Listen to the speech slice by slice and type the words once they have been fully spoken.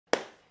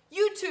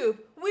YouTube,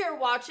 we are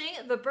watching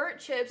the Burnt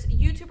Chips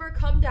YouTuber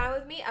Come Down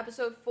With Me,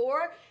 episode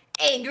 4,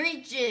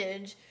 Angry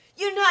Ginge.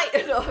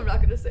 Unite! No, I'm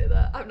not gonna say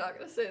that. I'm not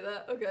gonna say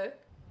that. Okay.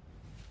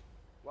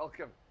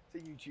 Welcome to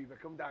YouTuber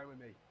Come Down With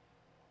Me.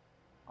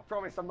 I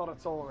promise I'm not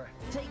a Tory.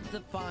 Take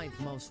the 5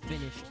 most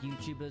finished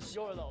YouTubers.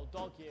 You're a little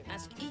dog, you.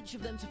 Ask each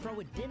of them to throw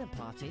a dinner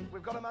party.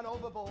 We've got a man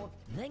overboard.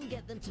 Then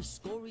get them to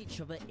score each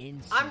other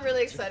in. I'm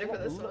really excited for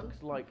this one.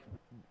 Looks like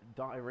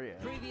diarrhea.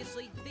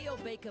 Previously, Theo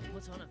Baker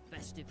put on a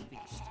festive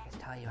feast. Let's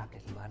tie you up,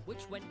 little one.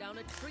 Which went down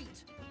a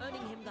treat,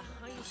 earning him the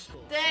highest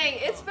score. Dang,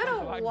 it's been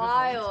a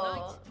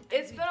while.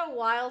 It's been a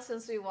while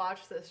since we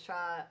watched this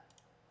chat.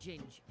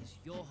 Ginge is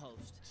your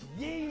host.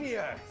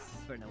 Genius!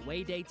 For an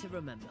away day to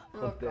remember.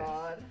 Oh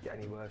god. Get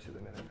any worse at the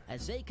minute.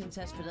 As they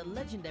contest for the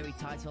legendary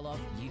title of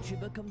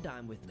YouTuber Come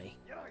Dine With Me.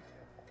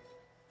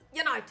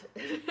 United.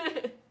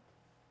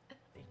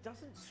 He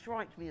doesn't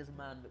strike me as a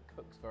man that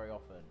cooks very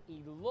often.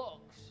 He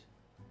looks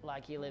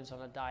like he lives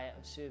on a diet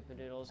of super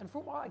noodles. And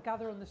from what I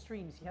gather on the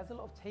streams, he has a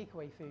lot of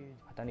takeaway food.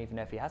 I don't even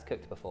know if he has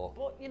cooked before.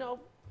 But, you know,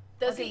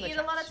 Does he eat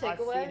a lot of I've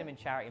seen takeaway? him in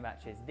charity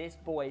matches. This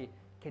boy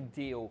can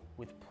deal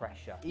with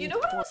pressure. You know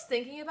what I was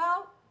thinking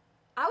about?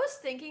 I was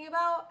thinking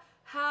about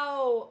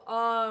how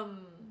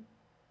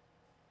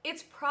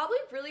it's probably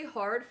really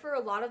hard for a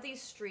lot of these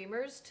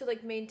streamers to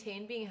like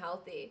maintain being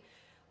healthy.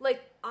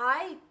 Like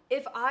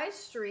if I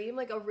stream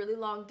like a really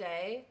long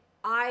day,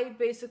 I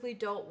basically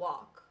don't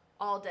walk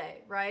all day,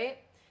 right?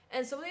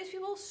 And some of these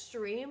people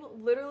stream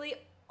literally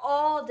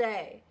all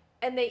day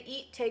and they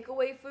eat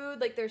takeaway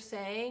food like they're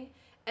saying,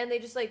 and they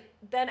just like,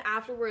 then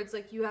afterwards,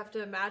 like you have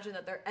to imagine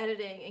that they're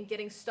editing and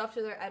getting stuff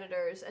to their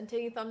editors and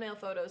taking thumbnail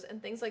photos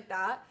and things like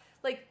that.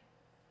 Like,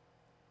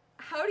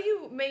 how do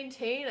you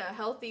maintain a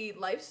healthy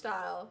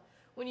lifestyle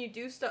when you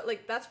do stuff?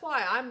 Like, that's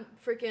why I'm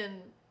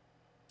freaking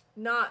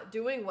not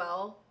doing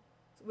well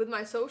with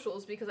my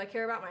socials, because I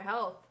care about my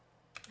health.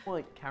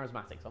 Quite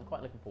charismatic, so I'm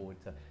quite looking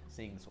forward to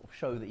seeing the sort of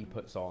show that he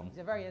puts on. He's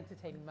a very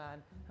entertaining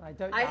man, and I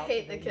don't I doubt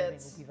hate that the evening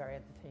kids. will be very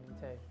entertaining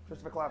too.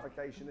 Just for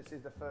clarification, this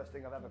is the first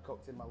thing I've ever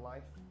cooked in my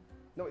life.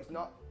 No, it's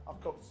not. I've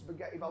cooked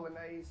spaghetti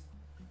bolognese,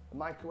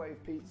 microwave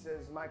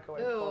pizzas,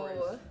 microwave Ew.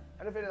 curries.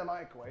 Anything in the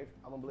microwave,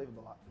 I'm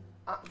unbelievable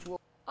at. Actual.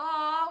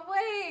 Aw,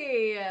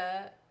 wait.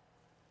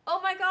 Oh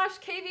my gosh,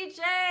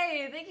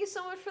 KVJ, thank you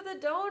so much for the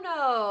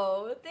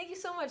dono. Thank you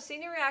so much.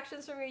 Seeing your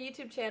reactions from your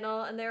YouTube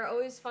channel, and they're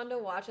always fun to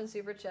watch and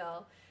super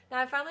chill. Now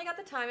I finally got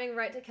the timing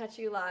right to catch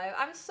you live.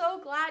 I'm so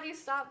glad you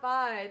stopped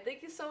by.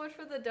 Thank you so much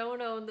for the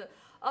dono and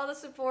all the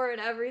support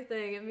and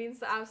everything. It means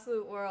the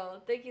absolute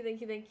world. Thank you, thank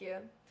you, thank you.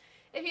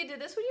 If you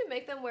did this, would you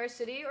make them wear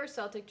City or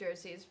Celtic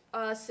jerseys?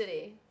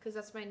 City, because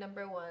that's my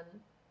 #1.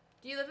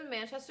 Do you live in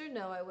Manchester?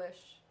 No, I wish.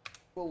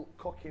 Well,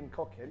 cooking.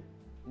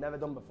 Never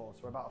done before, so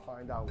we're about to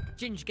find out.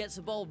 Ginge gets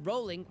the ball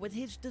rolling with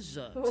his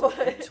dessert. What?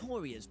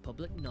 Victoria's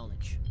public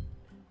knowledge.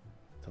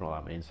 Don't know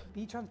what that means.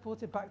 Be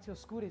transported back to your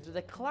school days. so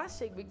the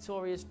classic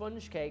Victoria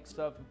sponge cakes.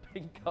 Served with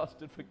pink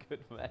custard for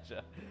good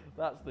measure.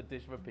 That's the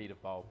dish for a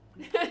paedophile.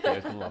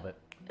 Theo's gonna love it.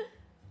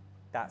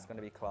 That's going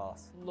to be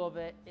class. Love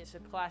it. It's a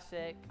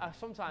classic. I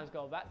sometimes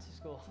go back to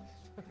school.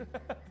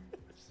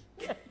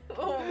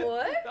 Oh,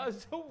 what? That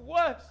was the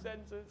worst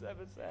sentence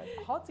ever said.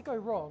 Hard to go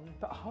wrong,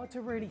 but hard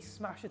to really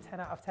smash a 10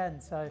 out of 10.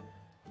 So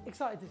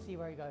excited to see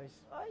where he goes.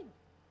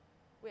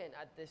 We ain't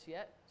had this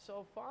yet.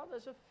 So far,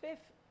 there's a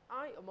 5th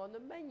item on the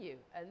menu,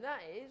 and that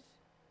is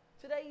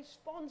today's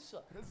sponsor.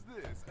 Has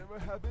this ever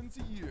happened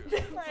to you?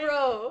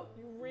 Bro.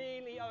 You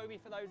really owe me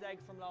for those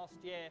eggs from last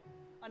year.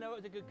 I know it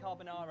was a good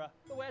carbonara,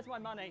 but where's my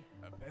money?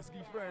 A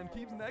pesky friend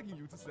keeps nagging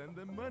you to send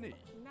them money.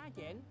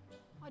 Nagging?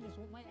 I just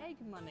want my egg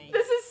money.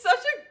 This is such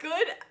a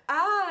good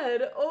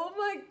ad. Oh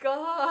my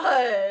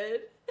god.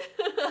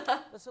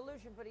 The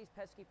solution for these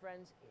pesky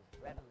friends is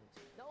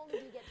Revolut. Not only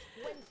do you get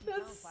 £20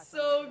 That's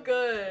so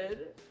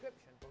good.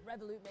 subscription, but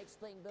Revolut makes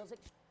splitting bills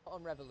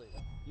on Revolut.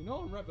 You know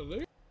on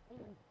Revolut?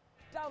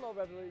 Download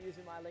Revolut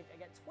using my link and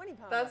get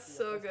 £20. That's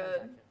after your so first good.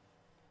 transaction.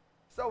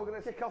 So we're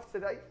going to kick off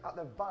today at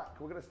the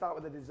back. We're going to start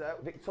with the dessert,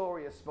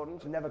 Victoria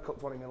sponge. Never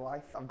cooked one in my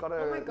life. I've got a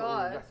Oh my little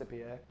God. recipe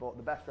here, but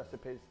the best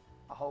recipes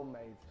are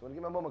homemade. So I'm going to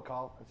give my mum a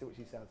call and see what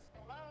she says.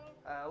 Hello?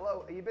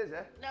 Hello, are you busy?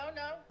 No.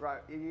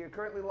 Right, you're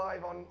currently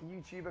live on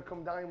YouTuber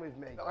Come Dine With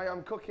Me. I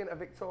am cooking a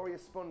Victoria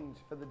sponge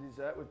for the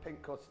dessert with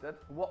pink custard.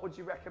 What would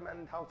you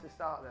recommend how to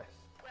start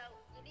this? Well,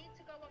 you need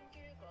to go on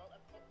Google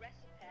and put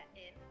recipe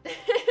in.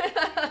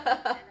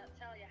 And it'll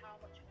tell you how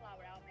much flour,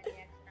 how many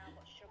eggs, and how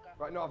much sugar.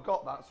 Right, no, I've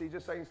got that. So you're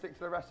just saying stick to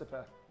the recipe.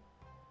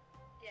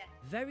 Yeah.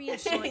 Very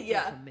insightful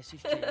Yeah. from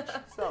Mrs.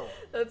 Ginge. So,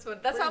 That's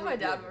what. That's how my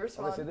dad would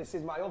respond. obviously this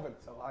is my oven,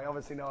 so I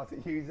obviously know how to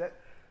use it.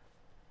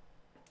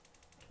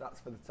 That's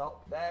for the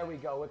top. There we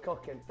go, we're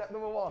cooking. Step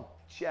number 1,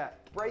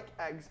 check. Break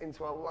eggs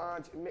into a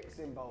large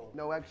mixing bowl.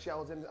 No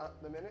eggshells in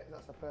at the minute,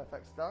 that's a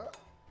perfect start.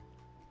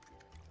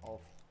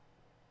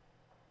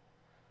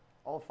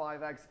 All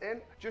 5 eggs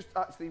in. Just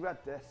actually read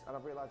this and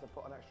I've realised I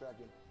put an extra egg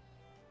in.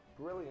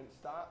 Brilliant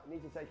start.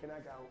 Need to take an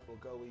egg out. We'll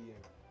go with you.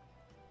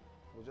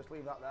 We'll just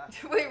leave that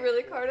there. Wait,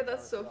 really, Carter?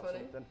 That's so funny.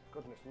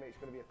 Goodness me, it's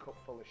going to be a cup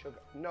full of sugar.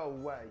 No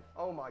way.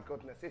 Oh my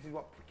goodness, this is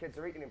what kids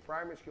are eating in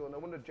primary school. No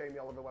wonder Jamie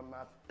Oliver went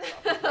mad.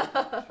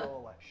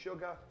 Surely.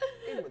 Sugar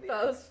in with the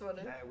That was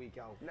funny. There we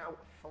go. Now,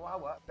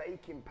 flour,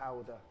 baking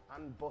powder,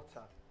 and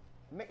butter.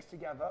 Mixed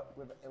together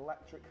with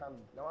electric hand.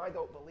 Now, I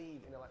don't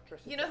believe in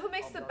electricity. You know who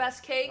makes I'll the be best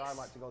honest. cakes? I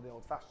like to go the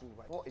old-fashioned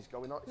way. What is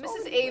going on? It's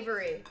Mrs. already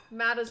Avery,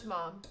 Matta's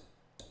mom.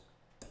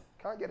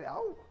 Can't get it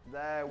out.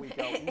 There we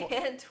go.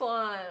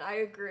 Antoine,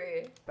 I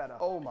agree. Better.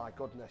 Oh my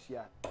goodness,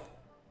 yeah.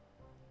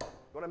 You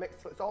want to mix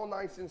so it's all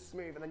nice and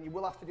smooth, and then you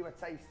will have to do a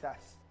taste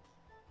test.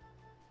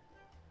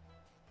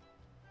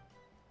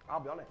 I'll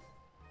be honest.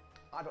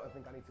 I don't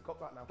think I need to cook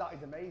that now. That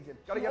is amazing.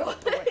 Gotta get it off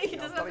the wick. He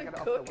doesn't have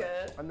to cook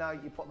it. And now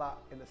you put that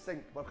in the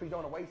sink. Well, because you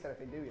don't want to waste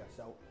anything, do you?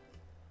 So.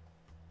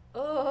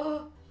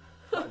 Oh.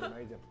 That is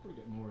amazing. Probably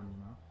get more in your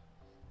mouth.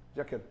 Do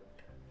you reckon?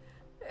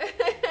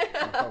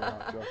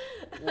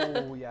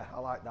 Oh yeah, I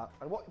like that.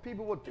 And what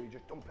people would do,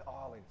 just dump it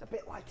all in. It's a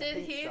bit like Did a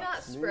pizza. he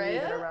not Smooth spray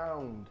it?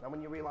 around. And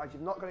when you realise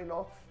you've not got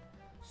enough,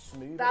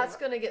 smooth That's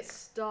it. gonna get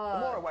stuck. The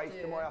more I waste,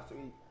 dude. the more I have to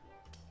eat.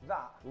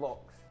 That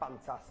looks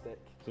fantastic.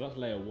 So that's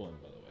layer 1, by the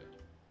way.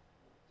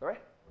 Sorry?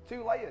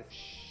 2 layers.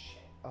 Shh.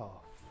 Oh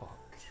fuck.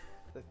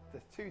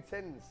 There's 2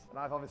 tins, and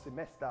I've obviously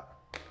missed that.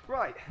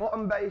 Right,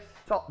 bottom base,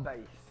 top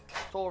base.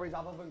 Tories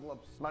have oven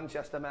gloves.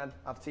 Manchester men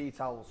have tea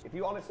towels. If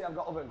you honestly have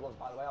got oven gloves,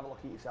 by the way, have a look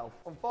at yourself.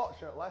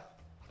 Unfortunately,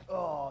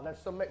 there's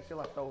some mixture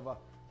left over.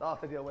 So I'll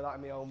have to deal with that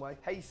in my own way.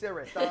 Hey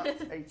Siri, start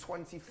a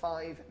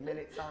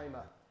 25-minute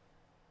timer.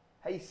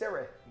 Hey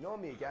Siri, ignore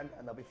me again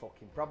and there'll be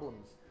fucking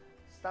problems.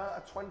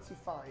 Start a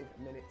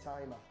 25-minute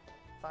timer.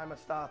 Timer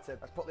started.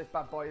 Let's put this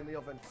bad boy in the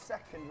oven.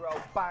 Second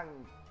row, bang.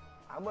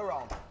 And we're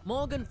on.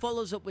 Morgan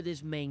follows up with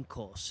his main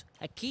course,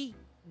 a key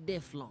de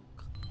flanc.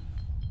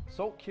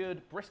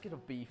 Salt-cured brisket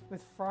of beef.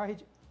 With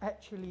fried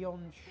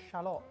échalote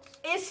shallots.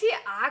 Is he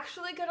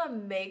actually gonna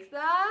make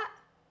that?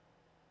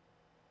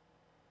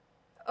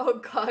 Oh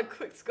god,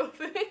 quick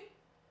scoping.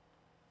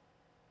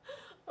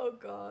 Oh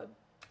god.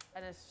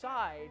 And a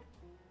side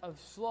of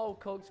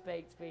slow-cooked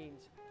baked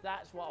beans.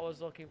 That's what I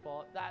was looking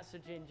for. That's the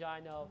ginger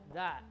I know.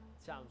 That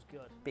sounds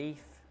good.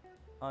 Beef,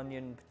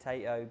 onion,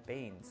 potato,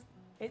 beans.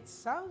 It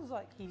sounds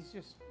like he's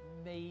just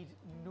made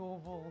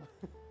normal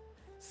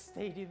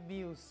stadium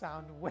meals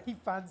sound way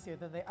fancier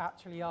than they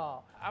actually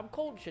are. I'm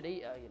cultured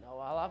eater, you know.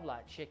 I'll have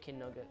like chicken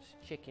nuggets,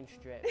 chicken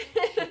strips,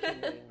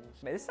 chicken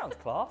wings, Mate, this sounds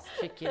class.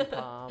 chicken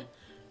palm,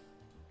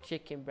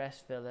 chicken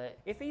breast fillet,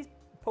 If he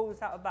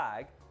pulls out a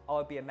bag, I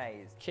would be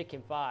amazed.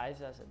 chicken thighs.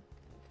 That's a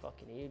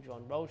fucking huge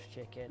one. Roast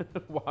chicken.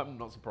 Well, I'm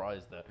not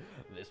surprised that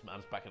this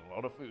man's packing a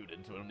lot of food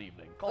into an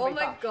evening. Oh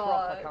my Proper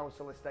god.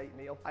 council estate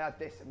meal. I had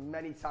this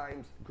many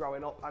times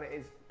growing up, and it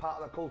is part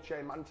of the culture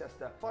in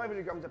Manchester.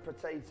 500 grams of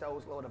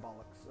potatoes, load of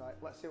bollocks. Right,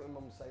 let's see what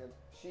Mum's saying.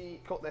 She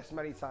cooked this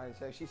many times.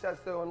 So she says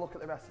to her, and look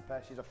at the recipe,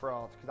 she's a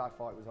fraud, because I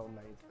thought it was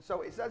homemade.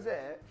 So it says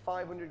here,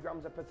 500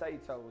 grams of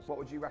potatoes. What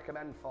would you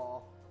recommend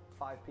for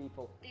 5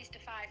 people? At least a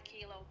 5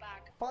 kilo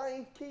bag.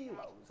 5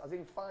 kilos, as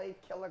in 5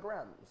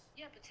 kilograms?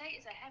 Yeah,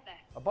 potatoes are heavy.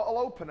 A bottle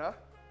opener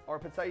or a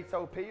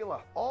potato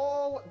peeler?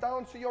 All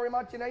down to your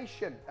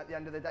imagination at the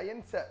end of the day,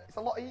 isn't it? It's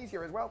a lot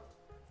easier as well.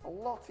 A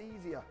lot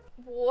easier.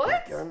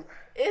 What? Again.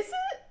 Is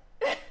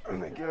it?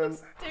 Again.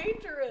 It's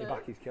dangerous. Your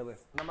back is killing.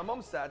 Now my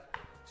mum said,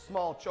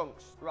 small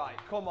chunks. Right,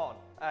 come on.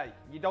 Hey,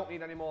 you don't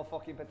need any more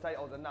fucking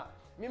potatoes than that.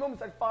 My mum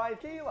said 5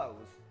 kilos.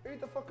 Who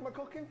the fuck am I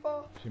cooking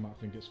for? She might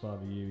think it's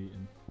father you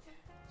eating.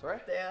 Sorry?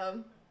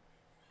 Damn.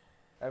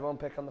 Everyone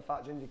pick on the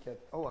fat ginger kid.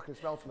 Oh, I can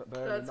smell something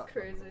burning. That's not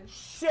crazy.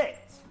 Shit!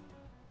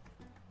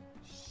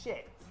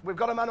 Shit. We've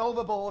got a man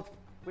overboard.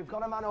 We've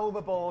got a man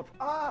overboard.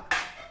 Ah!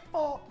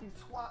 Fuck, you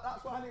twat.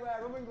 That's why they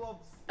wear oven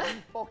gloves. You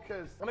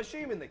fuckers. I'm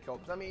assuming they cook.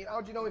 I mean,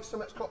 how do you know if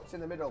something's cooked in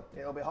the middle?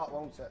 It'll be hot,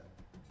 won't it?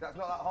 That's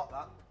not that hot,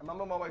 that. And my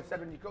mum always said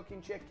when you're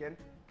cooking chicken,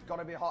 it's got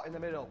to be hot in the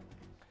middle.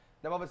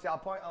 Now, obviously, I'll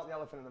point out the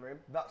elephant in the room.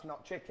 That's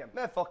not chicken.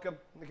 No, fuck them.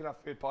 They can have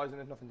food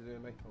poisoning. Nothing to do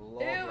with me.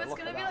 Ew, it's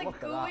gonna be like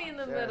gooey in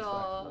the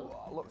middle.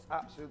 Ooh, it looks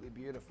absolutely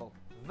beautiful.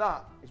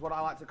 That is what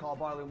I like to call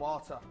boiling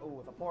water.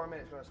 Oh, if I pour them in,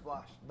 it's going to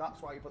splash. That's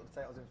why you put the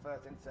potatoes in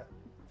first, isn't it?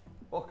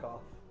 Fuck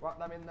off. Wrap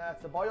them in there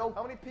to boil.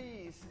 How many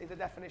peas is the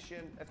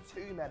definition of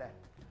too many?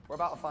 We're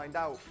about to find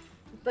out.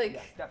 Like,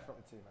 Yes,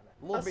 definitely too many.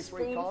 Lovely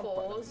sweet corn. spoonful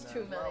Put them is in there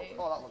too as well. many.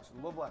 Oh, that looks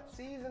lovely.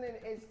 Seasoning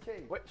is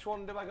key. Which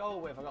one do I go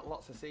with? I got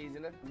lots of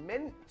seasoning.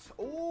 Mint.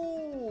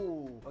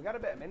 Ooh, I got a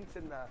bit of mint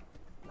in there.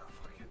 No,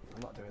 fuck it.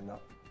 I'm not doing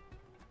that.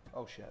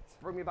 Oh shit.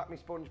 Bring me back my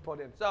sponge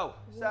pudding. So,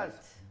 says,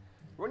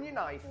 run your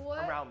knife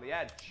What? around the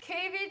edge.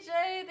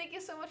 KVJ, thank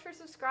you so much for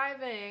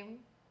subscribing.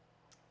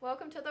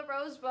 Welcome to the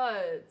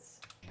Rosebuds.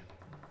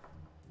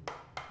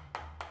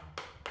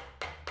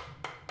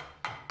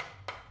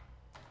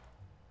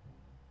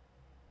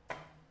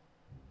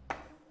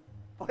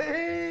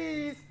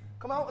 Please,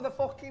 come out with the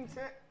fucking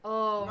tip.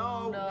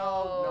 Oh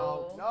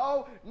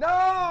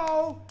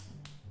No.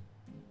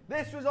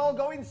 This was all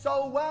going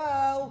so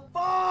well.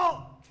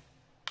 Fuck!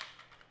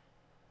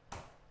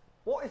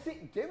 What is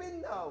it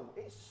doing though?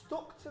 It's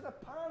stuck to the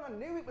pan. I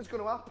knew it was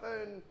going to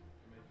happen.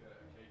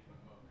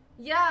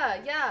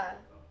 Yeah.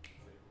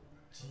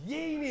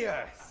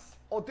 Genius!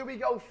 Or do we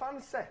go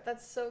fancy?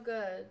 That's so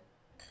good.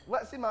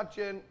 Let's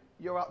imagine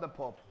you're at the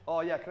pub.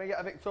 Oh yeah, can I get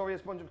a Victoria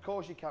sponge? Of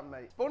course you can,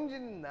 mate. Sponge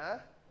in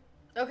there.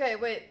 Okay,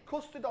 wait.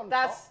 Custard on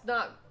That's top.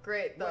 not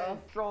great though.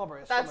 With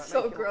strawberry or That's something, so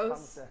make it look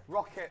gross.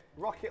 fancy.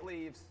 Rocket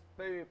leaves.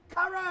 Boom.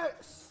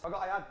 Carrots!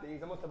 I had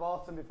these. I must have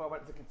bought them before I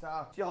went to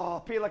Qatar. Oh,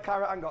 peel a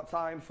carrot, I ain't got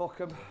time. Fuck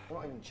them. I'm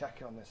not even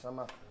checking on this, am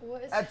I?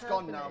 What is Head's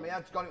happening? gone now. My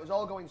head's gone. It was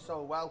all going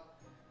so well.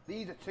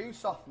 These are too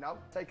soft now.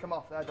 Take them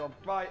off. They're done.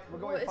 Right, we're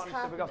going What is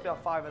fancy. We've got to happening?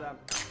 have 5 of them.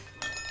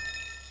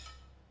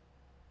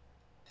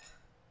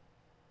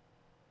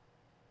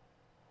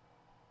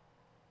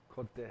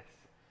 Could this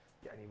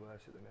get any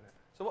worse at the minute?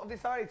 So what I've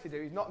decided to do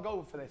is not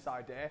go for this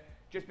idea,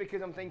 just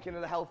because I'm thinking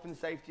of the health and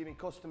safety of my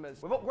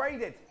customers. We've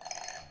upgraded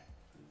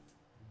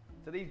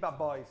to these bad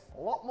boys.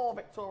 A lot more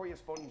Victoria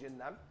sponge in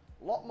them,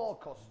 a lot more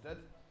custard,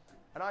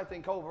 and I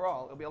think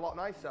overall it'll be a lot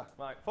nicer.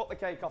 Right, put the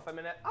cake off a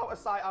minute. Out of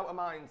sight, out of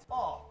mind.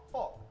 Oh,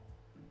 fuck.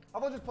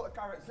 Have I just put the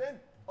carrots in?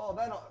 Oh,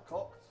 they're not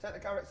cooked. Take the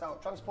carrots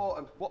out, transport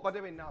them. What am I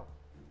doing now?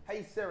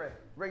 Hey Siri,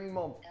 ring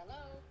mum. Hello?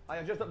 I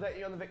have just updated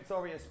you on the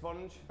Victoria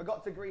sponge.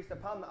 Forgot to grease the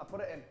pan that I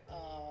put it in.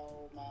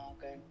 Oh,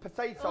 Morgan.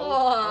 Potatoes,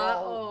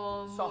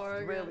 Oh, soft,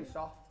 Morgan. really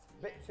soft.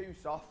 Bit too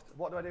soft.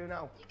 What do I do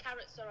now? Your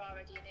carrots are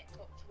already in it,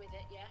 cooked with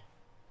it, yeah?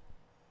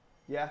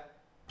 Yeah.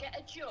 Get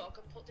a jug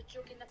and put the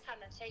jug in the pan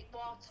and take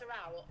water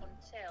out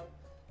until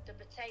the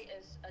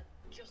potatoes are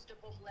just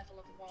above level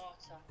of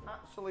water.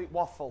 Absolute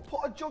waffle.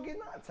 Put a jug in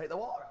that and take the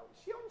water out.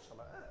 Is she on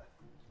something there?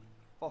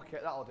 Fuck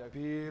it, that'll do.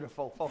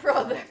 Beautiful. Fuck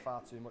Brother. it, that's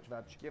far too much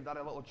veg. Give that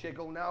a little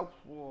jiggle now.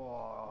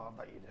 Whoa, I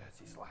bet you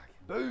dirty slag.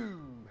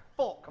 Boom.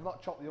 Fuck, I've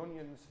not chopped the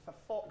onions. For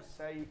fuck's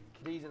sake.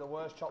 These are the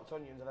worst chopped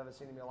onions I've ever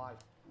seen in my life.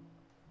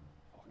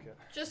 Fuck it.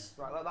 Just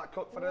Right, let that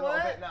cook for a little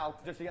What? bit now.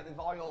 Just to get the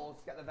oils,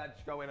 get the veg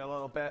going a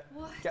little bit.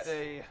 What? Get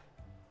the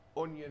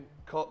onion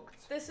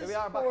cooked. This Here is we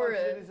are back onto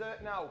horrid. the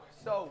dessert now.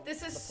 So,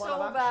 This is the plan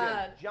so of action.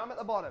 bad. Jam at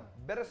the bottom,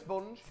 bit of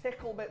sponge,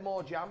 tickle bit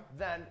more jam,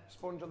 then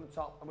sponge on the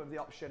top, and with the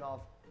option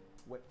of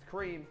whipped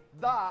cream.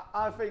 That,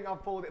 I think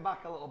I've pulled it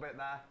back a little bit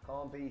there.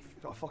 Corned beef.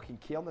 Got a fucking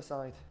key on the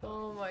side.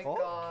 Oh my Fuck.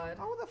 god.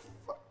 How the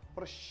fuck?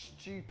 What a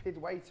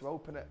stupid way to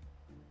open it.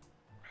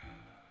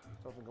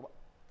 Don't think about.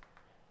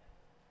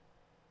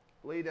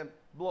 Bleeding.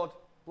 Blood.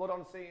 Blood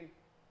on scene.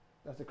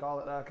 That's to call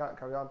it there. Can't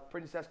carry on.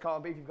 Princess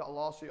corned beef. You've got a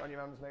lawsuit on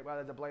your hands, mate. Where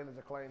there's a blame, there's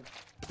a claim.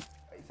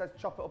 It says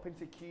chop it up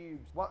into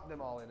cubes. Whack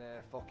them all in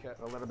here. Fuck it.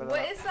 A little bit What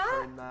of is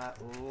that? in there.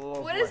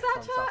 Lovely. What is that,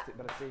 chat? Fantastic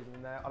bit of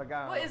seasoning there.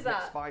 Oregano. What is mixed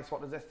that? Spice.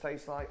 What does this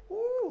taste like?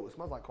 Ooh, it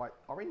smells like quite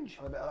orange.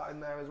 And a bit of that in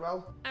there as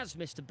well. As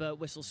Mr.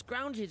 Burtwhistle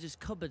scrounges his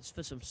cupboards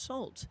for some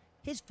salt,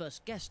 his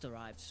first guest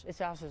arrives. This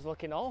house is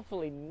looking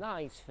awfully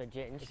nice for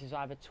Ginge. This is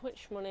either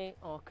Twitch money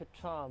or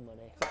Qatar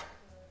money.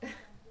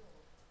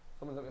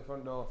 Someone's at the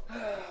front door.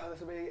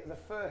 This will be the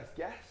first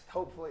guest.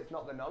 Hopefully it's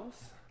not the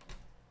nonce.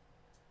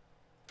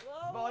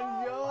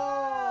 Bonjour!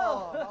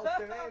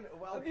 Welcome in.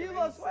 Welcome Have you in,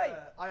 lost sir.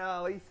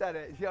 weight? He said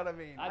it. You know what I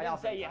mean? I didn't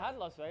say haven't. you had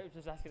lost weight, I was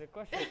just asking a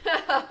question.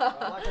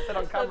 Well, like I said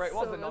on camera, it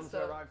was so the nonce messed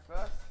who up. arrived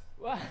first.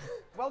 Well,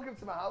 Welcome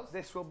to my house.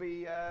 This will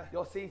be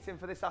your seating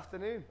for this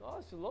afternoon. oh,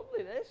 it's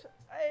lovely, this.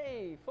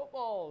 Hey,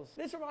 footballs.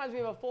 This reminds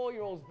me of a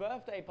 4-year-old's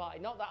birthday party.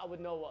 Not that I would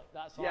know what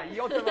that's Yeah, like.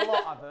 you're doing a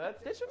lot, I've heard.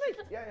 This for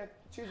me? Yeah.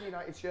 Choose a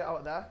United shirt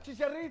out there.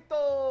 Chicharito!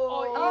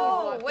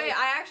 Oh, wait,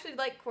 I actually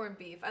like corned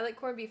beef. I like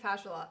corned beef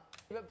hash a lot.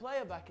 Favorite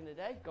player back in the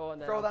day? Go on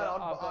then. Throw that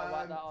on. I've got to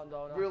whack that on,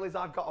 don't I? Rule is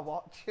I've got to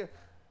watch. Do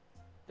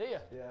you?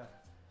 Yeah.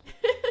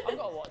 I've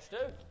got to watch too.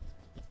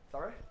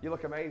 Sorry? You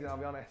look amazing, I'll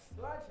be honest.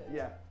 Do I actually?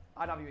 Yeah.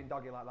 I'd have you in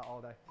doggy like that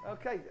all day.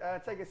 Okay,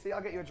 take a seat.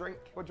 I'll get you a drink.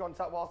 What do you want,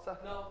 tap water?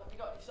 No, you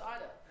got your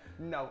cider.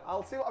 No.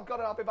 I'll see what I've got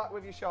and I'll be back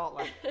with you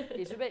shortly.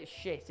 It's a bit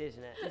shit,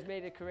 isn't it? He's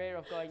made a career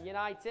of going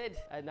United,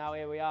 and now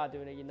here we are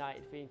doing a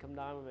United theme. Come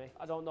down with me.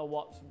 I don't know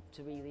what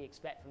to really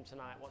expect from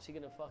tonight. What's he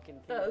gonna fucking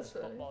think? That's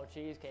Of football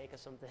cheesecake or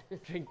something?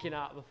 Drinking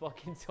out of a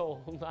fucking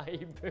tall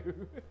night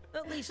boo.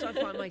 At least I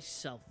find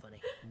myself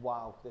funny.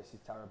 Wow, this is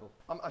terrible.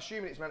 I'm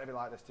assuming it's meant to be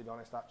like this, to be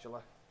honest,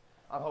 actually.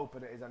 I'm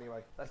hoping it is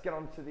anyway. Let's get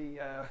on to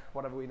the,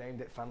 whatever we named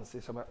it, fancy,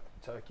 some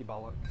turkey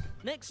bollocks.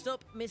 Next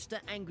up, Mr.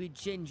 Angry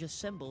Ginge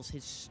assembles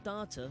his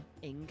starter,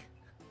 Ing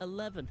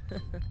 11.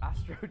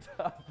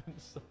 AstroTurf and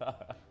Surf.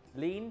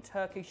 Lean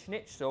turkey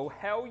schnitzel.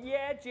 Hell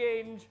yeah,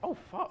 Ginge. Oh,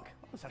 fuck.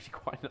 That's actually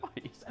quite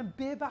nice. And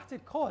beer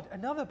battered cod,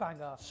 another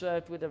banger.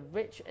 Served with a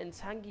rich and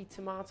tangy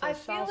tomato I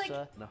feel salsa.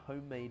 like- And a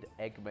homemade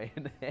egg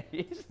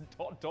mayonnaise. ...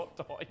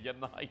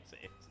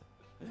 United.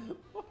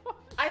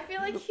 I feel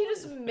like he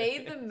just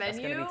made the That's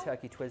menu. going to be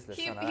turkey Twizzlers.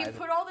 He tonight.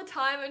 put all the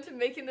time into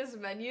making this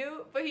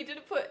menu, but he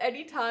didn't put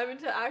any time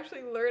into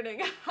actually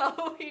learning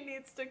how he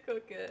needs to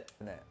cook it.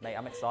 Isn't it? Mate,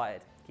 I'm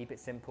excited. Keep it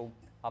simple.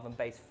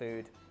 Oven-based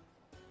food.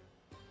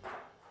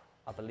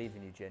 I believe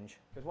in you, Ginge.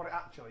 Because what it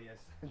actually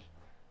is,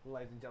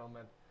 ladies and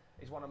gentlemen,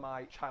 is one of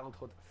my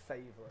childhood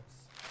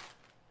favourites.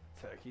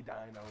 Turkey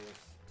dinos.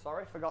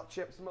 Sorry, forgot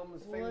Chip's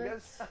mum's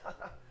fingers.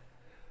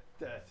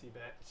 Dirty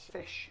bitch.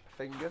 Fish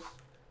fingers.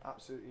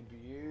 Absolutely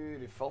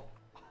beautiful.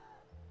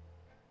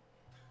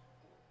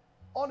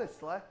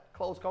 Honestly,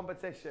 close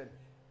competition.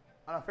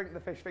 And I think the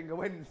fish finger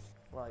wins.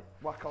 Right,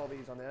 whack all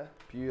these on here.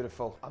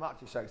 Beautiful. I'm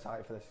actually so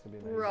excited for this. It's going to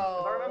be amazing. Bro.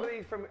 If I remember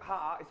these from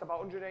heart, it's about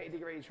 180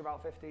 degrees for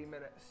about 15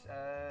 minutes.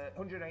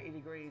 180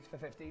 degrees for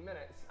 15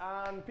 minutes.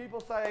 And people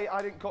say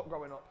I didn't cook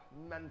growing up.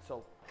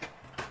 Mental.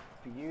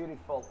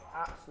 Beautiful.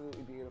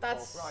 Absolutely beautiful.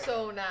 That's right,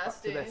 so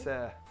nasty. back to this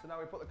here. So now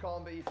we put the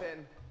corned beef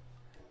in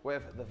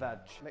with the veg.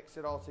 Mix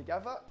it all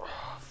together.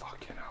 Oh,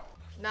 fucking hell.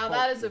 Now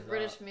that is a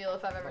British meal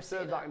if I've ever If I seen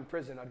served it. that in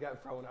prison, I'd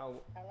get thrown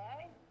out. Hello?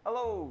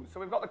 Hello. So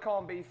we've got the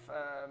corned beef,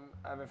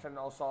 everything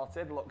all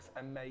sorted. Looks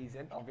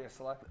amazing,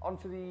 obviously.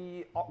 Onto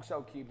the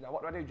OXO cubes now.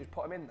 What do I do? Just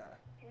put them in there?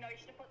 No, you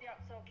should have put the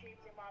OXO cubes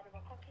in while they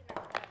were cooking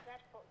them. I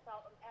said put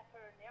salt and pepper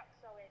and the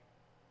OXO in.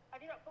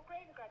 Have you not put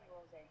gravy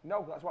granules in?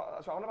 No, that's what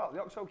I'm on about. The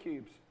OXO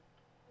cubes.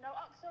 No,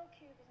 OXO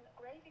cube isn't a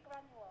gravy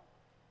granule.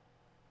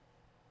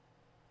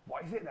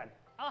 What is it then?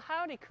 Oh,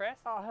 howdy, Chris.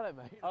 Oh, hello,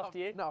 mate. After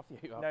you? No, after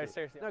you. No, after you.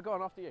 seriously. No, go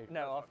on, after you.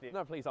 No, after you.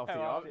 No, please, after No,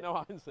 you. after you. No,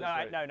 I'm so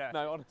sorry. No.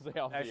 No, honestly,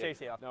 after No, you.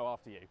 seriously, after. No,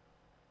 after you.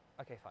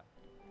 Okay, fine.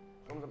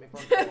 Comes at me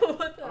front.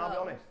 What the And I'll be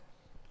hell? honest,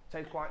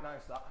 tastes quite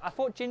nice, that. I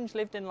thought Ginge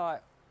lived in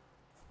like...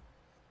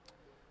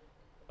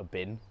 A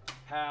bin.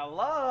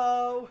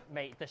 Hello.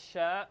 Mate, the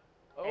shirt,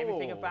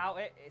 everything Oh. about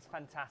it, it's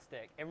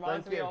fantastic. It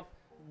reminds Thank me you.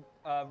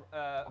 of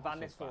Van Awesome fan.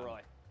 Nistelrooy.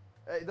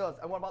 It does.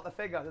 And what about the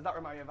figure? Does that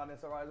remind you of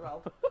Vanessa Rai as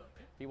well?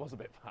 He was a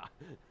bit fat.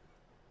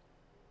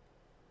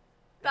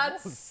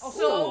 That's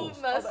so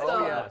messed oh,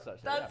 up. yeah. Nice, actually,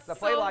 That's The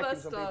play so like him,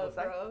 messed some people up,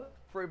 say. bro.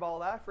 Through ball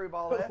there, through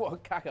ball there.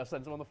 What, Kaka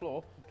sent him on the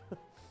floor.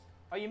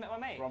 Oh, you met my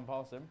mate? Run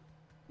past him.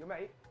 Your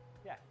mate?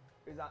 Yeah,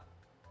 Who's that?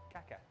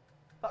 Kaka.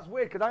 That's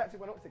weird, because I actually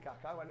went up to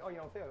Kaka. I went, oh, you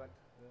know Theo? I went,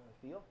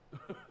 Theo?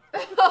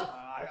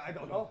 I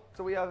don't know.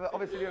 So we have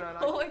obviously doing a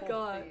nice Oh my pub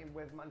God. theme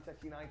with Manchester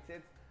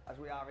United, as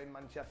we are in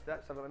Manchester.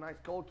 So I've got a nice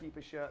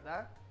goalkeeper shirt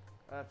there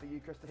for you,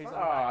 Christopher. Who's Oh,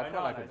 on the back? I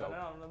quite like no, a goal. no,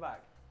 on the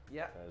back.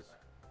 Yeah. There's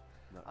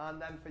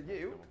And then for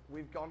you,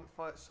 we've gone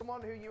for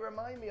someone who you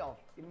remind me of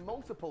in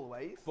multiple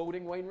ways.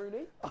 Balding Wayne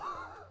Rooney.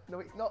 No,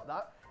 it's not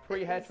that.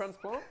 Pre-hair It is-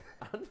 transplant.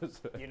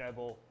 Anderson. You know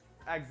ball.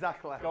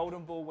 Exactly.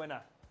 Golden ball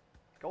winner.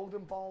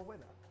 Golden ball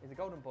winner. He's a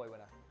golden boy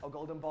winner. Oh,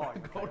 golden boy. Okay,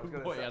 I was Golden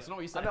gonna boy, say. yeah, that's not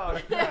what you I said. know.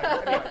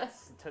 Yeah, anyway.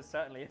 It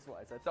certainly is what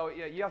I said. So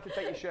yeah, you have to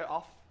take your shirt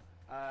off,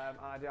 and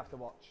I do have to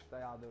watch. They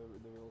are the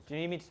rules. Do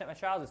you need me to take my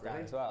trousers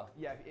down as well?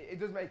 Yeah, it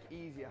does make it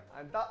easier.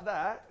 And that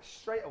there,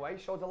 straight away,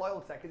 shows the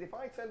loyalty. Because if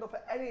I turned up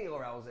at any of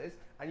your houses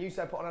and you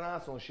said put on an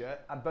Arsenal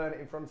shirt, I'd burn it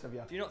in front of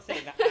you. Do you not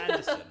think that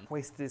Anderson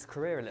wasted his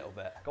career a little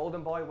bit?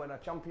 Golden boy winner,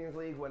 Champions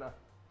League winner.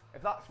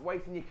 If that's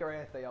wasting your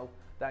career, Theo,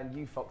 then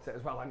you fucked it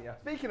as well, haven't you?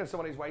 Speaking of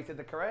someone who's wasted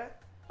the career,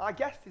 our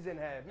guest is in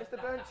here,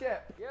 Mr. Burnt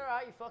Chip. You're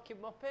right, you fucking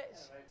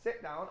muppets.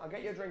 Sit down, I'll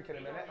get you a drink in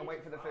a minute and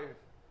wait for the food.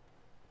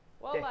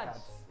 Well, Dickheads. lads,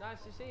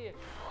 nice to see you.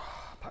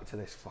 Back to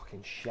this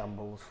fucking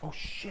shambles. Oh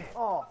shit.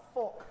 Oh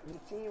fuck, the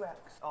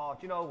T-Rex. Oh, do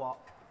you know what?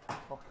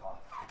 Fuck off.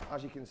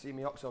 As you can see,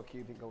 my OXO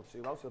cube didn't go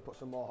too well, so I'll put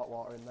some more hot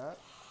water in there.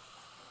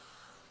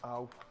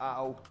 Ow,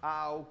 ow,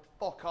 ow,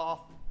 fuck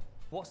off.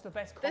 What's the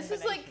best This combinations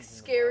is, like, in the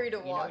scary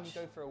world? to You know when you watch.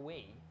 go for a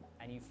wee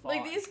and you fart.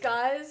 Like these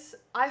guys,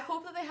 I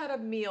hope that they had a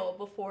meal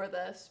before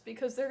this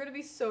because they're gonna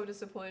be so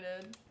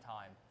disappointed.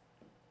 Time.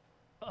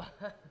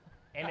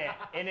 In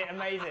it,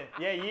 amazing.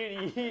 Yeah,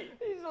 you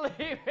He's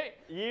leaving.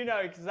 you know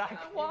exactly.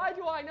 Why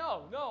do I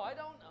know? No, I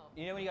don't know.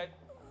 You know when you go,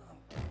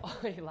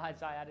 Oh,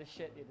 lads, I had a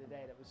shit the other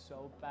day that was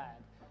so bad.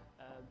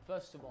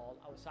 First of all,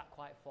 I was sat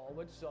quite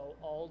forward, so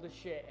all the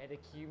shit had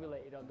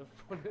accumulated on the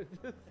front of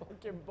the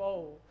fucking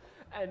bowl.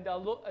 And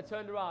I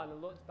turned around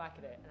and looked back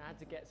at it, and I had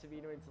to get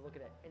Savina in to look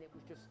at it, and it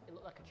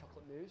looked like a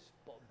chocolate mousse,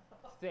 but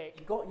thick.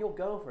 You got your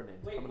girlfriend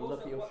in to come and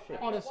look at your shit.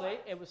 Honestly,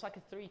 it was like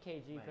a 3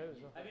 kg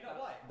poo. have you not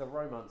liked? The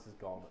romance is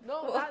gone.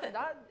 No,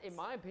 that, in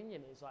my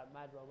opinion, is like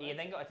mad romance. You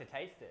then got her to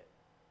taste it.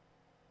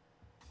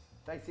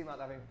 They seem like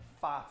they're having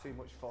far too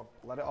much fun.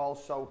 Let it all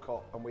soak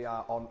up and we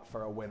are on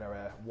for a winner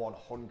here,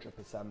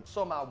 100%.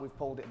 Somehow we've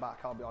pulled it back,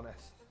 I'll be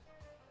honest.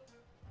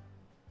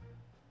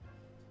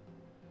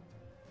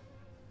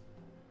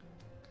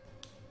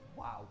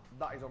 Wow,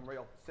 that is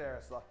unreal,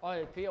 seriously.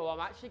 Oh, Peter, well, I'm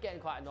actually getting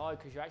quite annoyed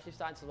because you're actually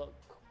starting to look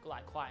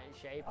like quite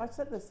in shape. I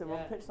said this to him Yeah.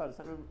 on pitch side. I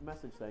sent him a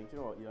message saying, do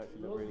you know what, you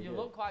actually look really You good.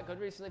 look quite good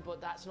recently,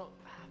 but that's not.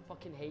 I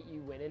fucking hate you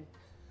winning.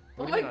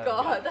 Oh do my you mean?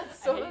 god,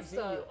 that's so I hate messed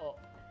seeing you up. up.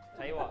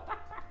 Tell you what,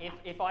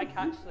 if I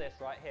catch this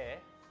right here,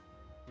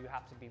 you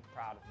have to be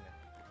proud of me.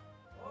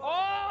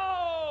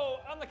 Oh!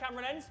 On the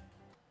camera lens.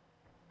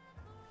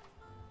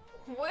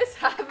 What is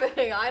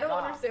happening? I don't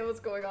That understand what's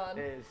going on.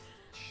 Is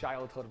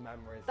childhood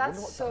memories. That's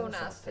Wonder what so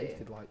dinosaurs nasty.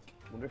 tasted like.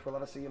 Wonder if we'll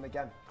ever see him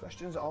again.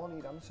 Questions all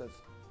need answers.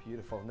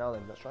 Beautiful. Now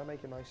then, let's try and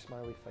make a nice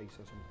smiley face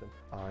or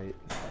something.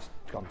 It's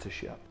gone to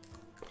shit.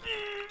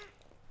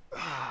 Did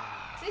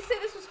they say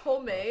this was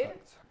homemade?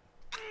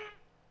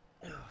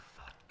 Perfect.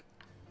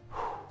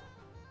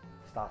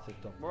 Started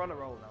done. We're on a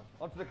roll now.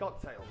 On to the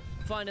cocktails.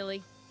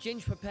 Finally,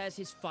 Ginge prepares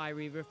his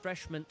fiery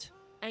refreshment,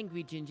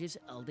 Angry Ginge's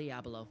El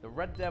Diablo. The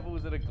Red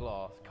Devils in a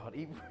glass. God,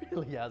 he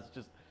really has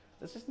just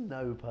There's just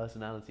no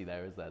personality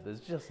there, is there? There's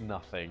just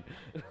nothing.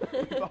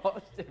 You've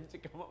asked him to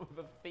come up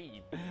with a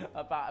theme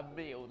about a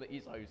meal that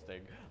he's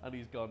hosting, and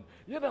he's gone,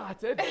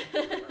 United!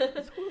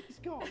 That's all he's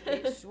got.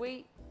 It's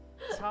sweet,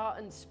 tart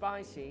and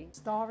spicy.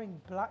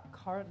 Starring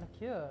blackcurrant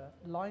liqueur,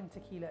 lime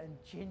tequila, and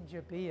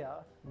ginger beer.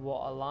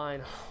 What a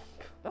line.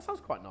 That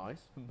sounds quite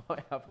nice.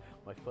 Might have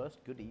my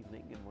first good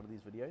evening in one of these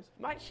videos.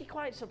 I'm actually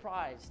quite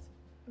surprised.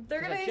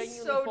 They're 'cause I gonna be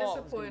genuinely so thought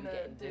I was gonna be disappointed,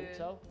 getting dude.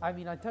 Dinto. I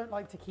mean, I don't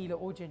like tequila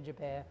or ginger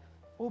beer,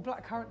 or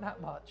blackcurrant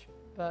that much,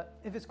 but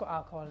if it's got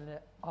alcohol in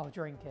it, I'll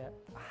drink it.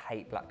 I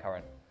hate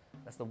blackcurrant.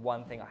 That's the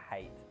one thing I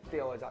hate.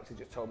 Theo has actually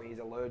just told me he's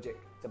allergic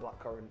to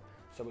blackcurrant,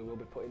 so we will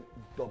be putting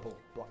double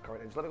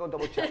blackcurrant in. So let me go and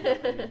double check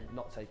that you're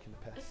not taking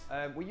the piss.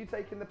 Were you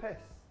taking the piss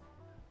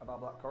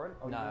about blackcurrant?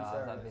 Or No, were you being I'm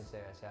serious? being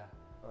serious, yeah.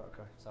 Oh,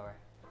 okay. Sorry.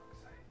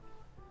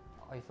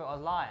 Oh, you thought I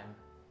was lying?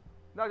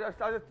 No, I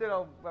just don't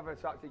know whether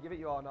to actually give it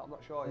you or not. I'm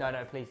not sure. No, yet.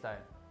 no, please don't.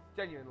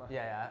 Genuinely.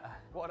 Yeah,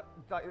 What?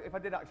 Like, if I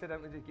did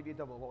accidentally just give you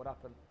double, what would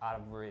happen? I had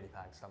a really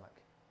bad stomach.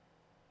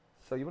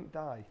 So you wouldn't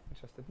die.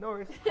 Interesting. No,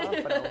 it's half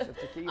an ounce of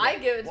tequila. I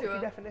give it What's to the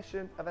him.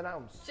 definition of an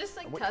ounce? Just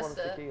like And which test one's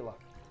it. tequila?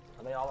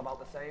 Are they all about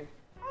the same?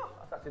 Oh,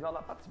 that's actually not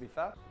that bad to be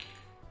fair.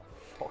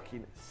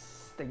 Fucking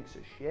stinks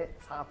of shit.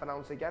 It's half an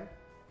ounce again.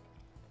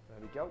 There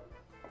we go.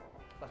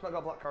 That's not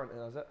got blackcurrant in,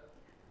 has it?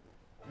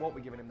 Won't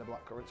be giving him the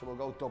blackcurrant, so we'll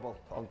go double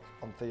on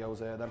Theo's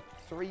here then.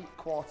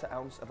 3/4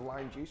 ounce of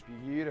lime juice,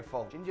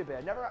 beautiful. Ginger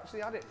beer, never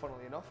actually had it,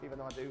 funnily enough, even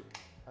though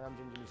I am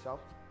ginger myself.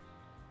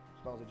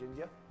 Smells of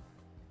ginger.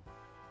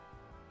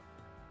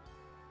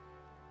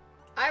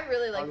 I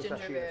really like I'll just ginger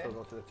actually beer. still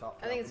go to the top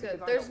I think it's because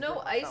good. I There's don't no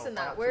drink ice myself, in I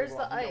that. actually Where's will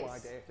the have no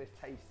ice? idea if this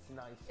tastes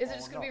nice Is it or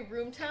just gonna not. be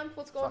room temp?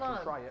 What's So going I can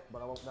on? try it,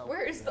 but I won't know.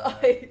 Where is the Yeah,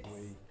 ice?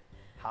 we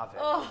have it.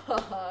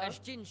 Oh. As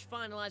Ginge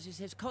finalises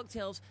his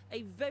cocktails,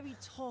 a very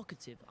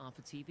talkative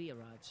Arthur TV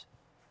arrives.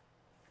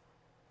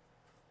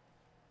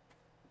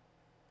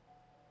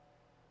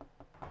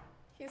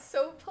 He's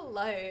so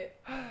polite.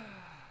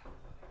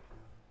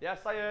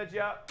 Yes, I heard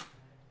you.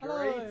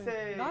 Hello.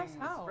 Greetings. Nice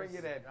house. Bring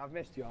it in. I've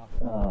missed you.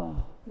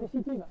 Yes,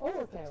 you do.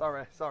 Oh,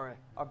 okay. Sorry.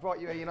 I brought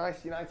you a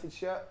nice United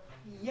shirt.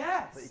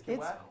 Yes, That you can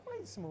it's wear?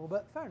 quite small,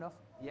 but fair enough.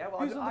 Yeah, well,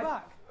 Who's on the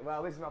back?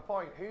 Well, this is my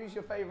point. Who's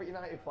your favourite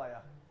United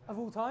player? Of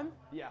all time?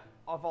 Yeah,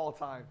 of all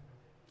time.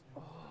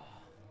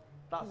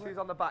 That's who's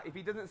on the back. If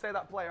he doesn't say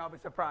that player, I'll be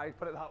surprised.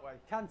 Put it that way.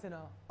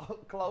 Cantona.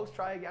 Close.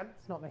 Try again.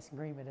 It's not Mason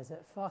Greenwood, is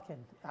it?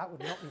 Fucking, that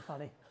would not be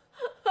funny.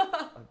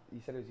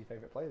 You said it was your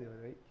favourite player the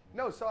other week.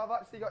 No, so I've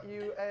actually got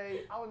you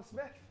a Alan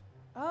Smith,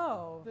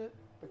 Oh,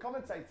 the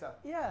commentator.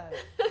 yeah.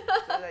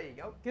 So there you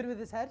go. Good with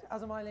his head,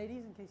 as are my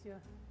ladies, in case you're...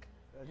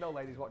 There's no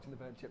ladies watching the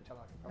Burn Chip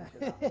channel. I can promise you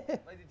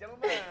that. Ladies and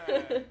gentlemen,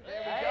 there we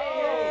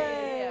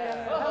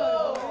Hey! go.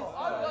 Oh,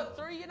 I've got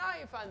 3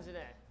 United fans in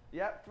it.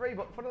 Yeah, 3,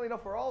 but funnily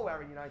enough, we're all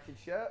wearing United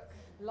shirts.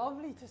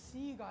 Lovely to see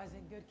you guys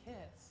in good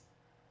kits.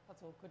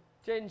 That's awkward.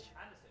 Ginge,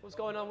 what's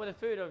going on with the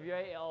food? Have you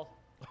ate it all?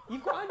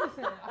 You've got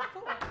Anderson. I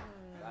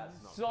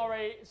thought...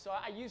 Sorry,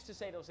 I used to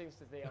say those things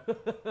to Theo.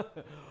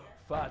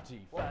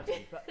 Fatty.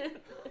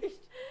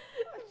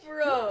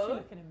 Bro.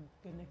 looking in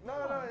good nick. No.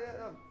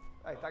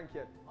 Hey, thank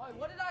you. Oh,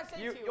 what did I say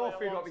to you? Your when I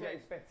food won't walked be in? getting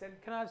spit in.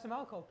 Can I have some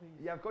alcohol, please?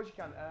 Yeah, of course you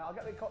can. I'll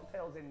get the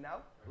cocktails in now.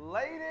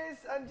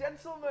 Ladies and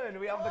gentlemen,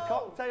 we have the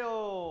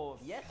cocktails.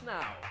 Yes,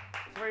 now.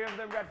 3 of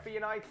them red for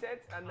United,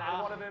 and then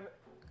 1 of them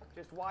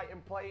just white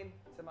and plain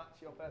to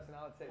match your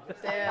personality.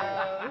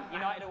 Damn.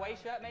 United away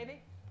shirt,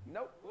 maybe?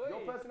 Nope,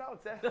 your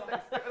personality. Stick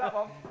with that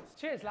one.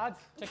 Cheers, lads.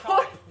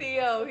 Poor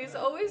Theo. He's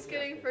always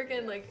getting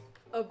freaking like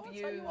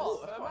abused.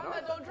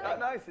 I don't That drink.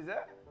 nice, is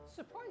it?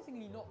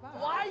 Surprisingly not bad.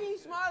 Why are you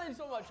smiling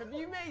so much? Have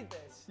you made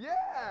this?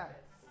 Yeah.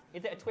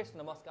 Is it a twist on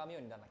the Moscow Mule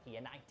and done like a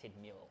United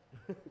Mule?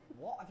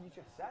 What have you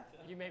just said?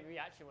 You made me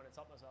actually want to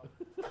top myself.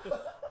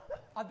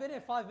 I've been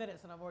here 5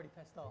 minutes and I'm already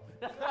pissed off.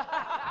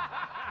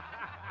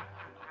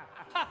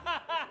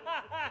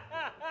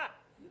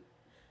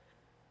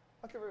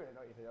 I can ruin it,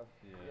 don't you, Theo?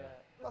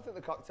 Yeah. I think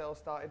the cocktail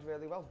started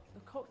really well.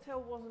 The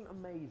cocktail wasn't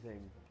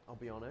amazing, I'll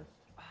be honest.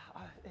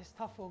 It's a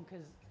tough one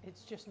because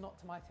it's just not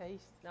to my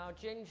taste. Now,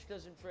 Ginge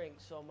doesn't drink,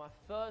 so my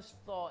first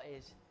thought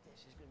is,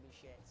 this is going to be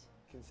shit.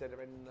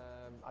 Considering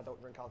I don't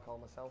drink alcohol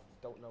myself,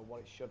 don't know what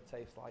it should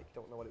taste like,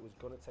 don't know what it was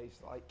gonna taste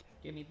like.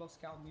 Give me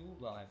Moscow Mule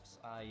vibes.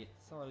 I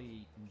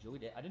thoroughly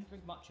enjoyed it. I didn't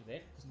drink much of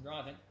it because I'm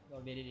driving. I'll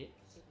admit it. It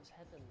was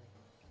heavenly.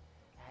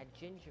 It had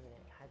ginger in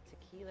it, it had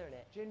tequila in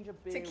it. Ginger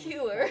beer.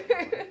 Tequila.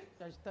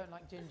 I just don't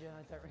like ginger and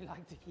I don't really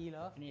like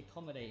tequila. And he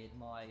accommodated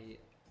my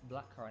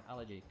blackcurrant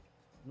allergy.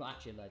 I'm not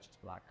actually allergic to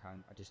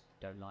blackcurrant. I just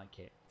don't like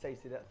it.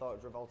 Tasted it, thought it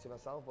was revolting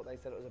myself, but they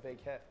said it was a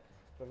big hit.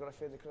 But I've got a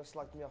feeling they could have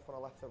slagged me off when I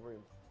left the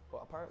room.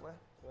 But apparently,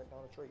 it went down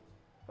a treat.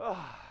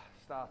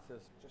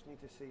 Starters. Just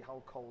need to see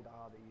how cold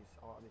are these,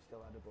 or are they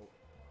still edible?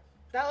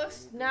 That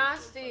looks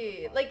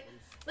nasty. Like,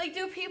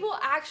 do people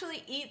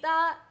actually eat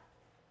that?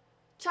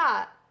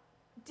 Chat,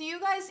 do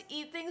you guys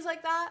eat things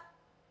like that?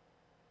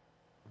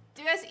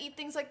 Do you guys eat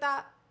things like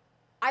that?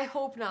 I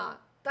hope not.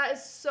 That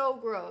is so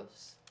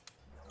gross.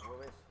 No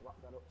worries.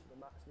 Wrap that up to the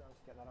max now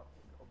to get that up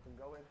and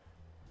going.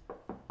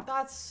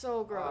 That's so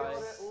Are we gross.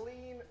 on it?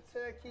 Lean to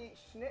turkey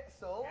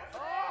schnitzel.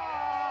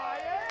 Oh,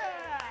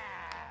 yeah!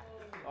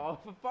 Oh,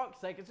 for fuck's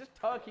sake, it's just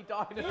turkey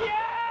dinosaurs.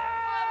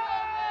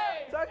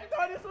 Yeah! Turkey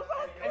dinosaurs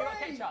are Have you got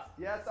great! ketchup?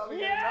 Yes, I'm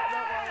getting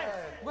that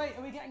one. Wait,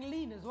 are we getting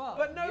lean as well?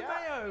 But no Yeah.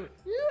 mayo!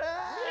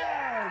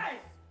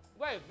 Yes!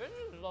 Wait, this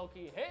is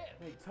low-key hit.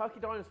 Mate, turkey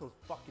dinosaurs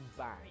fucking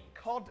bang.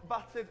 Cod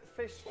battered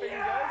fish fingers.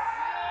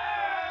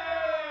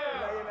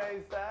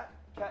 Mayonnaise there.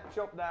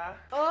 Ketchup there.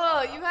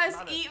 Oh, you guys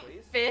Manners, eat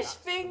please. fish That's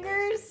the worst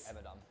fingers? thing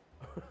ever done.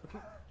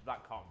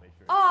 That can't be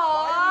true.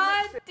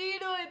 Aww,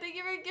 Dino, thank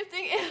you for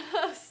gifting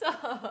a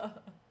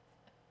sub.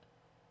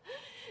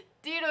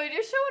 Dino,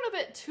 you're showing a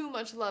bit too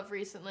much love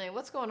recently.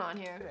 What's going on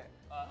here?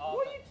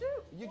 What are you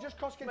doing? You just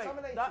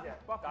cross-contaminated it.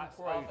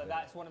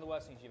 That's one of the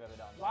worst things you've ever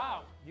done.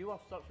 Wow. You are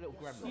such little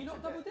gremlins. Do you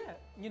not double dip?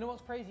 You know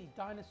what's crazy?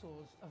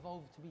 Dinosaurs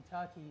evolved to be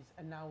turkeys,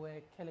 and now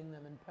we're killing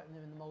them and putting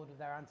them in the mold of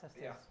their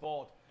ancestors. Yeah.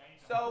 Bored.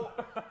 So,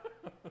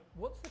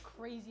 What's the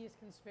craziest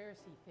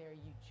conspiracy theory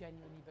you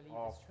genuinely believe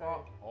Oh, is true?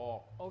 fuck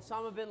off.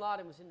 Osama bin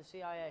Laden was in the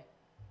CIA.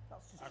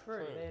 That's just That's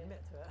true. true. They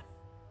admit to it.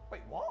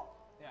 wait, what?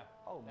 Yeah.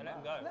 Oh, They let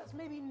him man. go. Let's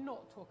maybe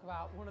not talk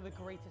about one of the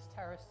greatest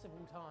terrorists of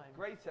all time.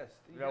 Greatest.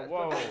 You Yeah, guys whoa,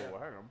 don't know.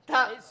 hang on.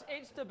 That,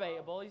 It's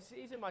debatable.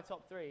 He's in my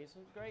top 3. His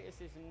greatest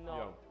is not.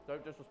 Yo,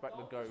 don't disrespect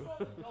the goat.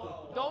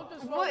 Don't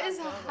just. what is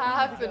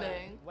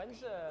happening?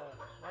 When's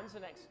the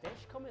next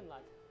dish coming,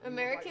 lad?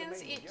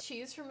 Americans eat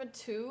cheese from a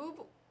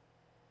tube?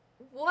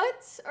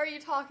 What are you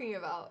talking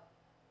about?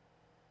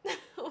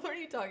 What are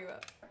you talking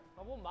about?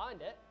 I won't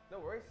mind it. No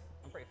worries.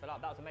 I'm pretty full up.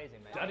 That was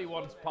amazing, mate. Daddy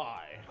wants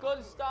pie.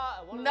 Good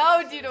starter. One of No,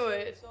 the best Dino,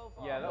 things it. so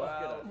far. Yeah, that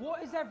was good.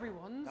 What is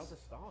everyone's That was a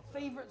start.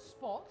 favourite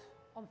spot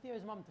on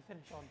Theo's mum to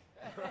finish on?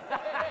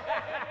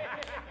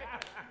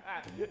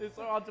 It's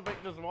so hard to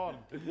pick just one.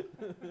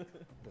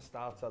 The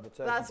starter, the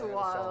turkey. That's dinosaurs.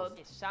 wild.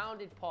 It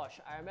sounded posh.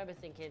 I remember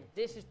thinking,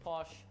 this is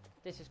posh.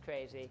 This is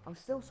crazy. I'm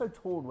still so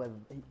torn whether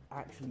he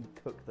actually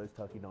cooked those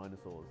turkey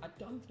dinosaurs. I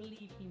don't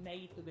believe he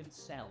made them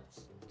himself.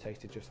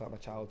 Tasted just like my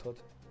childhood.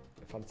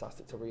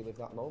 Fantastic to relive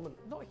that moment.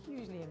 Not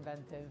hugely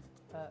inventive,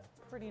 but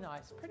pretty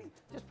nice.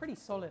 Pretty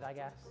solid, I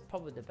guess.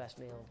 Probably the best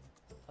meal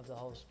of the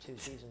whole 2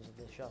 seasons of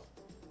this show.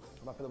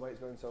 I'm happy the way it's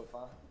going so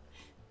far.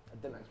 I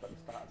didn't expect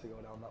the starter to go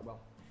down that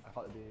well. I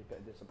thought it'd be a bit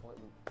of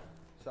disappointment.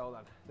 So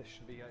then, this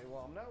should be getting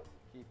warm now.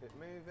 Keep it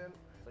moving.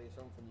 So you're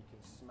something you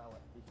can smell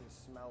it. You can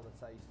smell the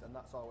taste, and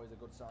that's always a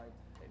good sign.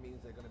 It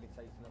means they're going to be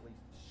tasting at least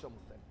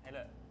something. Hey,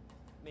 look.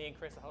 Me and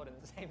Chris are holding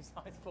the same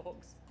size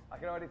forks. I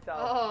can already tell.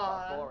 Aw.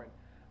 That's boring.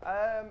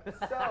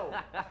 So,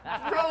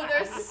 Bro,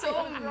 they're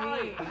so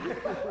mean.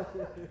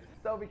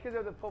 so because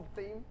of the pub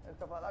theme and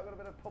stuff like that, we've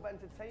got a bit of pub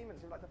entertainment.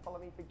 So you'd like to follow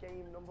me for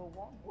game number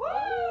 1?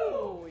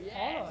 Woo!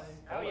 Yes!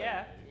 Oh,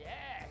 yeah.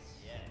 Yes!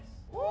 Yes!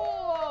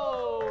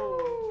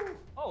 Whoa!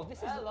 Oh, this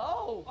is.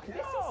 Hello! Oh, this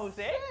is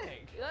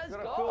sick. Let's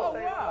Got a go! cool Oh,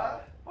 table wow.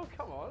 there. Oh,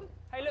 come on.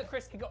 Hey, look,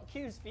 Chris, he got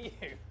cues for you.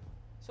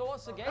 So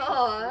what's the game?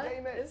 Aw, The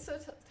game is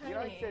it's so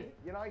tiny.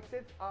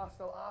 United,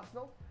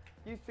 Arsenal.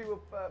 You two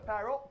will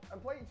pair up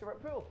and play each other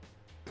at pool.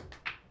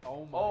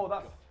 Oh my Oh,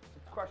 that's God.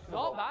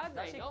 questionable. Not bad, It's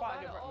mate. actually Not quite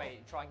bad a at good, all.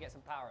 mate. Try and get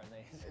some power in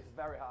these. It's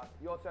very hard.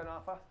 Your turn,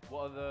 Arthur.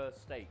 What are the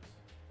stakes?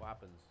 What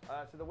happens?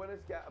 So the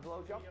winners get a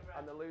blowjob,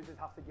 and the losers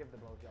have to give the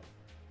blowjob.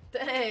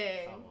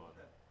 Dang. Come on.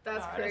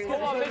 That's Alright, crazy.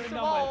 Come on, Mr.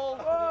 Mole!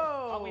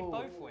 Whoa! Are we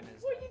both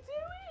winners? What are then? you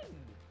doing?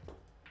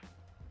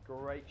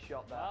 Great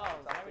shot there. Oh,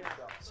 Fantastic very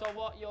shot. So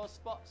what your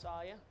spots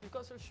are you? You've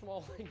got some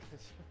small fingers.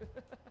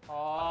 That's Oh,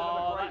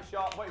 another great that's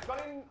shot. But it's gone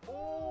in.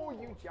 Oh,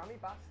 you jammy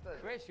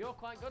bastard. Chris, you're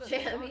quite good at this.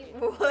 Jamie, aren't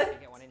you? what? You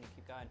get one in, you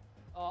keep going.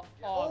 Oh,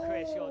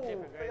 Chris, you're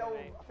different gravy, Theo,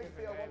 mate. I think Different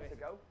Theo wants gravy.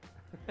 to go.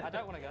 I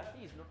don't want to go.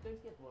 He's not going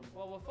to get one.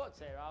 Well, we're foots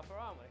here, Arthur,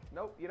 aren't we?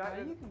 Nope,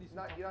 United. you can do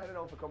some United are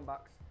known for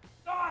comebacks.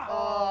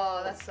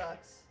 Oh, that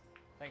sucks.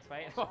 Thanks,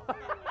 mate.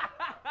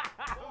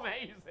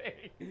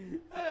 Amazing.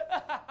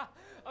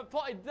 I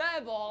potted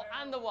their ball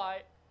and the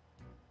white.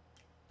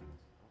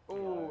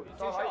 Oh, it's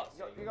Two all right. shots.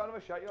 You got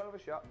another shot. You got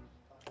another shot.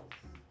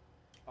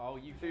 Oh,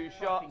 you 2 fucking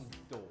shots.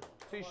 dork.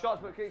 2 shots,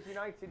 but against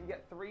United, you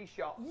get 3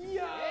 shots.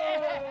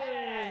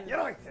 Yes!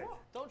 United.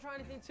 Don't try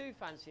anything too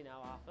fancy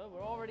now, Arthur.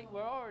 We're already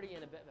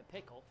in a bit of a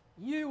pickle.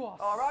 You are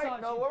All right,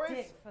 such no a worries.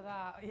 dick for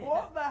that. Yeah.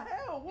 What the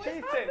hell? What is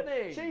Cheating.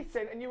 happening?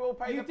 Cheating, and you will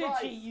pay You the did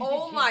price. cheat. You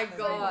Oh did my cheat.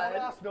 God.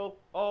 Arsenal.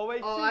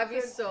 Always Oh, I'd be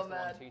cheating. so 1,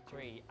 mad. 2,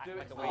 3. Act Do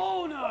like it. a waiter.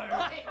 Oh no!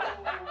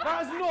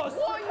 That's not.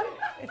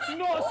 It's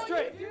not a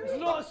straight. It's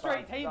not a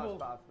straight That's table.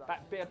 bad, that's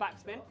bad. Bit of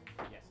backspin.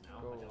 Yes,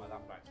 now. I didn't like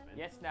that backspin.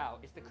 Yes, now.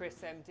 It's the Chris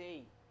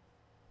MD.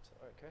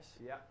 Alright, Chris.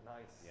 Yeah,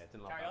 nice. Yeah,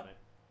 didn't like Carry that, on. mate.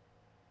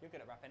 You're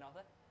good at rapping,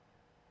 Arthur.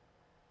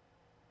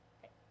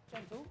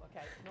 Gentle.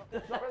 Okay.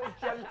 It's not really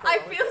gentle. I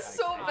is feel it?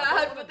 so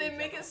bad, but they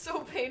make it so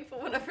painful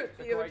whenever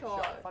Theo Great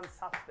shot. talks.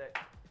 Fantastic.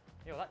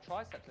 Yo, that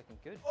tricep's looking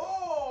good.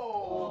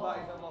 Oh,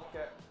 that is unlucky.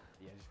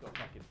 Yeah, just got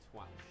to fucking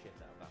twat the shit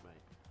out of that,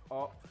 mate.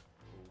 Oh.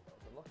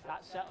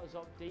 That settles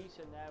up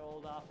decent there,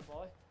 old Arthur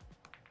boy.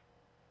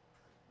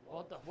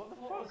 What the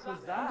fuck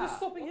was that? I'm just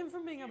stopping him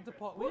from being able to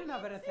pot. We didn't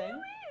have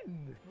anything.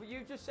 Well,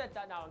 you just said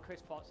that now, and Chris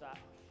pots that.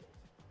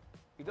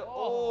 You don't. Oh,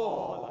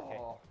 Oh, lucky.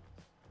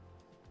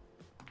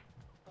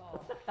 Oh,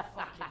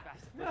 fucking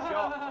bastard. Good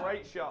shot.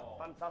 Great shot.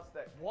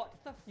 Fantastic. What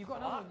the? You got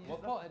another one. You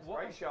just potted.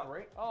 Great shot.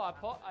 Oh,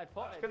 I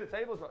put Good, the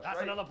table's not That's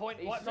straight. another point.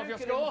 He's What's off your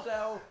sucking score?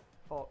 himself.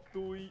 Fuck.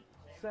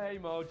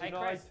 Same old Hey,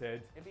 Chris,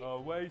 United. it'd be-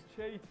 Always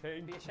It'd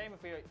cheating. be a shame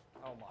if we.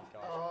 Oh my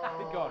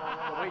god. God,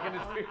 what are we going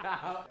to do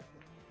now?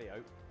 Theo,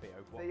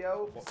 what?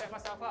 Theo. What? Set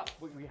myself up.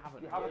 We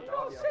haven't. You haven't yet.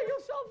 done it. Set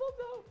yourself up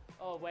though.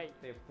 Oh wait.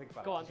 Theo, think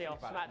about Go it. on, Theo, Think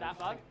about smack it. that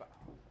bug. Think about-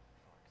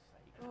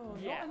 Oh,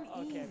 Yeah. not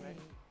an Okay, easy.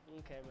 mate.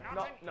 Okay,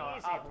 mate. No,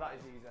 after that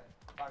is easy.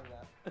 Bang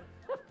there.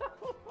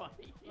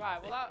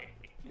 Right. Well, that.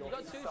 You got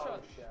two so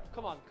shots. shit.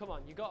 Come on.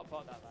 You got to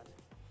pot that, man.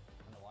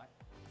 On the white.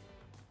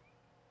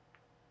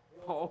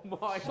 Oh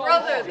my God.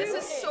 Brother, this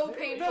is so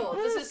painful.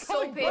 This is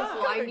so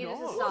painful. I need it to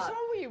What's stop.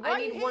 wrong with you? Why I are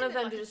you need one of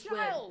hitting them it to like just a win.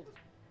 child?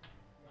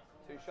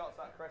 2 shots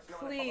that Chris. You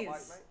want to put the mic,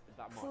 Please. mate? Is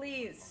that much?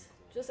 Please.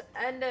 Just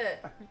end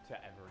it. To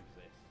ever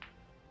exist.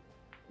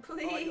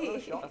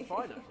 Please. That's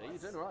fine, actually. You're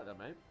doing all right there,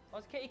 mate.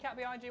 There's a kitty cat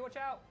behind you. Watch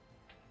out.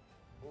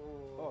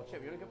 Oh,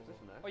 Chip, you're in a good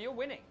position Oh, there. you're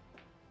winning.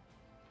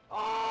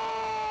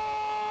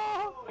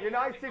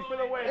 United for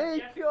the win.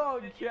 It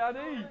can't, can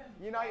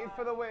he? United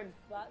for the win.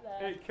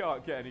 It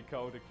can't get any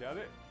colder, can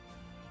it?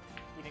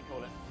 You didn't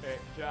call it. It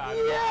can.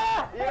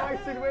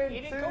 United win.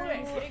 You didn't call it.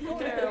 You didn't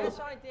call it. 2-0. Yes,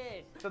 I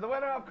did. So the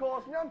winner, of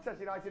course, Manchester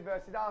United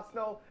versus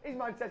Arsenal is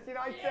Manchester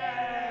United.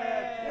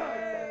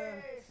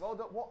 United. Well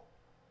done. What?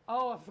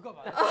 Oh, I forgot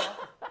about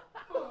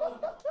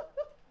that.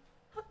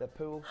 The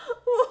pool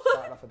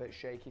started off a bit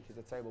shaky because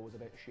the table was a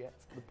bit shit.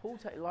 The pool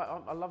table, like,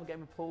 I love a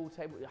game of pool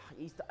table.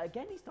 He's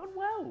done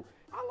well.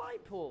 I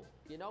like pool.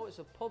 You know, it's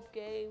a pub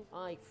game.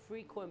 I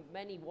frequent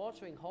many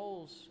watering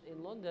holes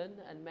in London,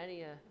 and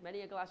many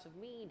a glass of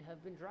mead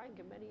have been drank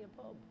in many a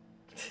pub.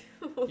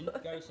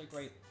 Didn't go so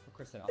great for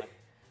Chris and I.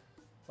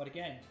 But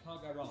again,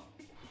 can't go wrong.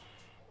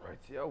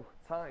 Rightio.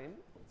 Time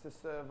to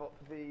serve up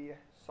the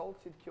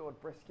salted cured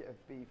brisket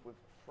of beef with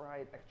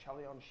fried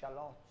echelon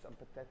shallots and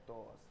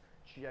potatoes.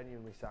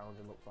 Genuinely sounds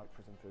and looks like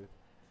prison food.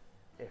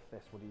 If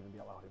this would even be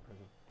allowed in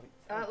prison.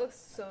 That looks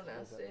so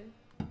nasty.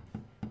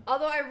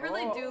 Although I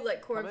really do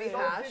like corned beef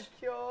hash. Salted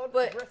cured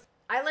But brisket.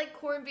 I like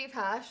corned beef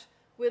hash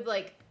with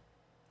like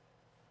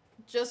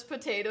just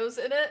potatoes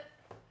in it.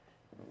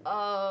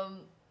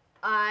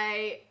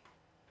 I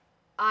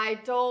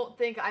don't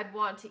think I'd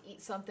want to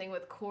eat something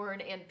with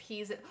corn and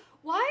peas.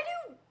 Why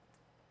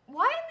in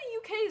the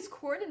UK is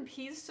corn and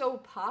peas so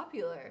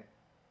popular?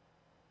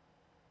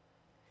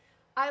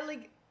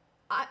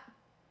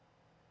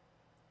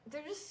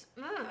 They're just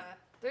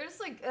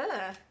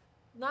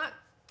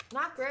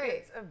not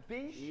great. Bits of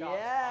beef.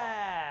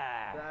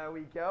 Yeah. There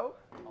we go.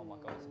 Oh my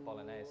god, it's a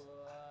bolognese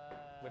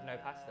with no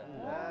pasta.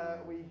 There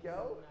we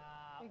go.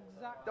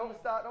 Exactly. Don't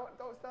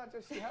start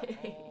just yet.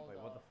 Wait,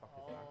 what the fuck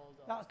is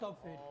that? That's dog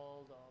food.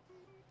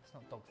 It's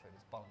not dog food,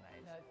 it's bolognese.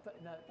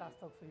 No, that's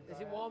dog food. Is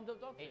it warmed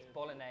up dog It's food?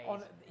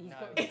 bolognese. He's no,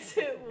 got- Is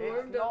it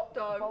warmed It's up not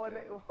dog?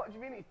 bolognese. What do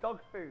you mean it's dog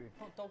food? it's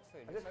not dog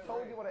food. I it's just so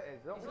told rude. you what it is.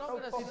 Don't He's be not so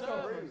gonna fucking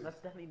serve rude.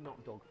 That's definitely not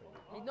dog food.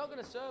 He's not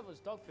going to serve us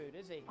dog food,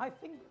 is he? I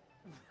think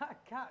that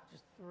cat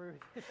just threw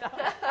this out.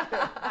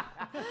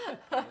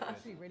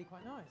 Actually, really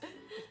quite nice.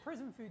 It's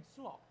prison food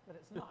slop, but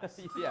it's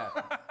nice. Yeah.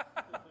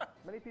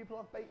 Many people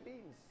have baked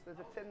beans. There's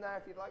a tin there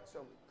if you'd like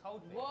some.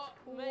 Cold beef. What?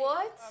 Mate,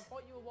 What? I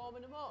thought you were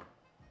warming them up.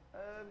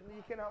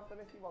 You can have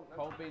them if you want them.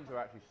 Cold beans are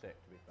actually sick,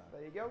 to be fair.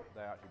 There you go.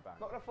 They're actually bang.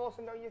 Not gonna force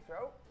them down your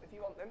throat if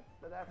you want them.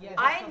 They're there for Yeah, you.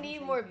 that's I doesn't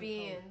need seem more to be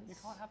cold. beans. You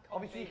can't have cold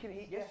Obviously you beef. can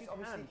eat. Yes, you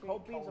obviously can. you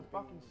Cold eat beans are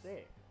fucking beans.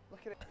 sick.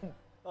 Look at it.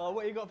 Oh,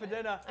 what you got for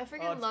dinner? I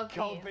freaking love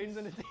cold beans. beans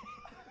and a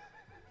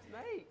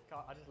Mate,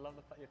 God, I just love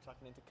the fact you're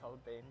chucking into cold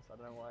beans. I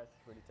don't know why, it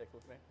really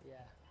tickles me. Yeah.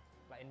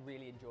 Like, and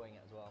really enjoying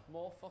it as well.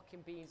 More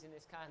fucking beans in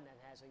this can than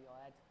hairs on your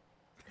head.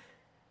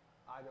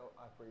 I don't.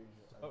 I approve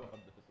it. So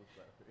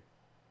unnecessary.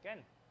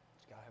 Again,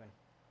 just go home and...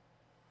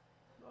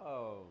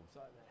 Oh.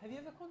 Sorry, mate. Have you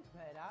ever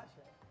contemplated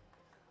actually?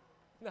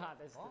 Nah,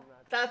 this is What?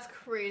 mad. That's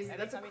crazy.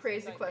 That's a Anytime you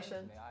crazy say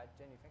question. something to me, I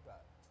genuinely think about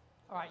it.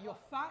 All right,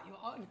 you're fat.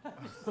 You're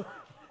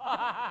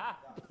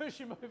push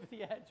him over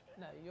the edge.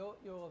 No, you're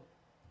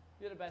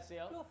You're the best,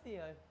 Theo.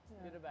 Theo.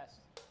 You're the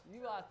best.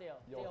 You are Theo.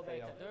 You're Theo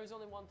Baker. Theo. There is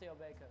only one Theo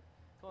Baker.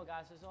 Come on,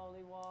 guys. There's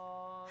only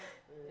one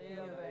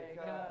Theo Theo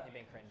Baker. You're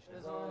being cringe.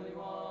 There's only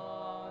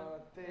one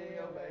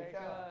Theo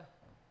Baker.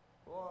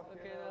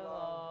 Looking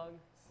along,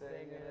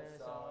 singing a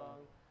song.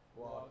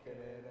 Walking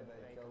in a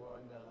Baker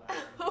Wonderland.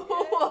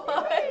 What?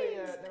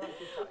 They're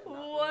actually chatting that.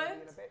 What?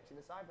 Being a bitch in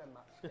the Cyber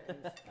match.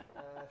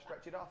 Getting,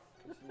 stretch it off.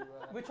 'Cause you,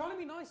 We're trying to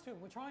be nice to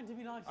him. We're trying to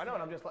be nice. I know,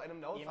 and I'm just letting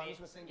them know. You Thanks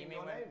mean, for singing you mean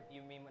your when, name.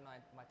 you mean when my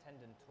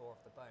tendon tore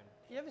off the bone?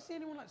 You ever see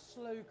anyone like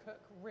slow cook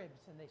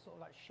ribs and they sort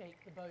of like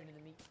shake the bone and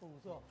the meat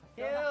falls off? I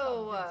feel like that's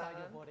what happens inside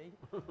your body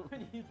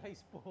when you play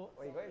sport.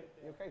 Where you going?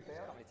 You okay, I Theo?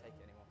 can't really take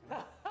it anymore. Can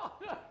I? Oh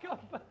no, God,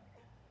 but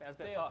That was a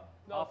bit Theo, far.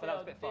 no, Half of that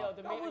was a bit Theo, far.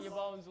 the meat on your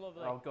bones,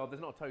 lovely. Oh god,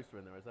 there's not a toaster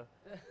in there, is there?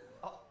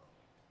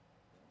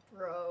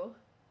 Bro.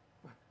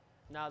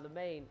 Now the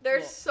main. They're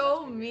look,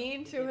 so let's be real.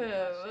 mean to Give me that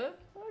him. shit.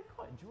 I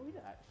quite enjoyed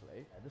it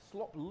actually. The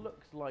slop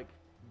looks like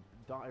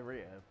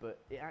diarrhea, but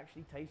it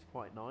actually tastes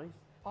quite nice.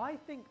 I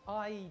think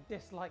I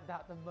disliked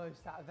that the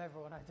most out of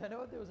everyone. I don't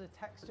know if there was a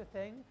texture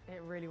thing.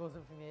 It really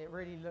wasn't for me. It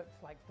really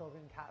looked like dog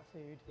and cat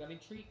food. I'm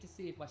intrigued to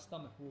see if my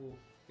stomach will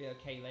be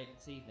okay later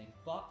this evening.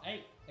 But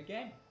hey,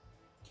 again,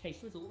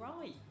 taste was all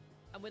right.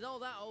 And with all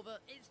that over,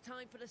 it's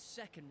time for the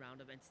second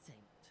round of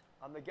entertainment.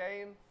 And the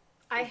game.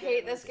 I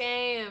hate this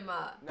game.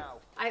 Now.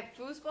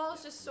 Foosball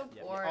is just so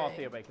boring. Oh,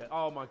 Theo Baker.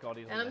 Oh my God,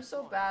 he's. And I'm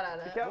so bad at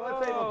it. Keep it on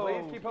the table,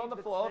 please. Keep it on the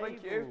floor.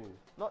 Thank you.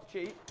 Not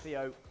cheap.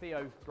 Theo.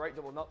 Great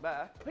double, not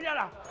there.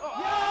 Pinata.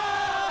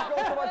 Go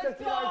to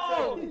Manchester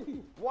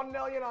United.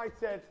 1-0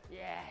 United.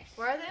 Yes.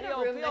 Why are they in a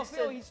room next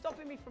to he's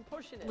stopping me from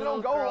pushing it. little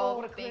Don't go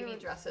girl on. baby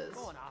dresses?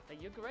 Come on, Arthur.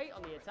 You're great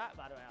on the attack,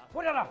 by the way,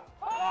 Arthur. Pinata.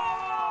 Oh,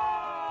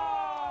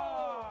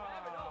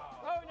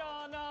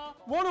 no.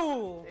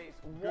 1-1. It's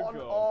Good 1-1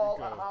 goal,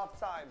 good at goal. half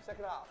time.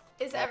 Second half.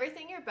 Is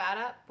everything you're bad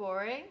at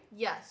boring?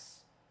 Yes.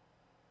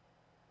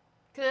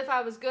 Because if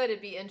I was good,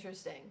 it'd be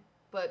interesting.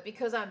 But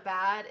because I'm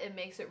bad, it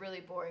makes it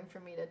really boring for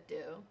me to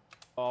do.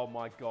 Oh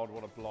my God,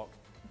 what a block.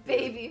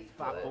 Baby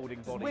Fat foot.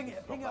 balding body. wing it,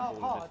 Stop ping it that up ball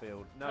in hard.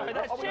 midfield. No,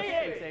 that's he's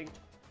cheating.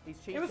 He's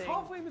cheating. It was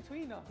halfway in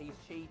between us. He's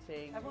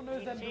cheating. Everyone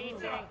knows them.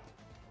 Cheating.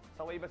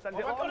 Saliba send Oh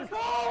it my on. God,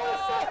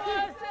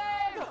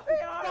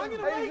 Bang it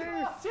away.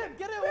 Jesus. Chip,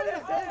 get it away. Oh,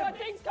 my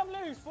things come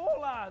loose.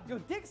 Forward. Your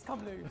dicks come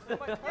loose.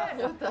 What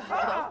the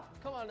hell?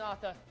 Come on,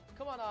 Arthur.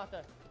 Come on,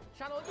 Arthur.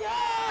 Channel.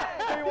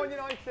 2-1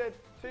 United.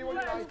 2-1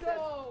 United. Let's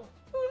go.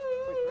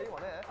 3-1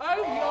 here.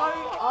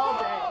 Oh, all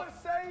day. What a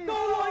save!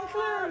 Goal line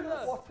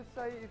clearance. What a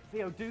save!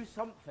 Theo, do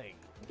something.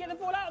 Get the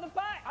ball out of the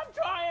back. I'm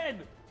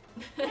trying.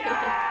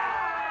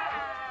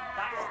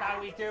 That's how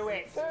we do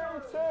it.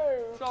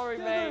 2-2. Sorry,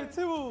 mate.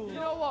 2-2. You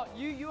know what?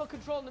 You are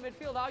controlling the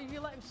midfield. How you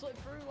let him slip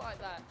through like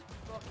that?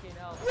 Fucking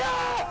hell.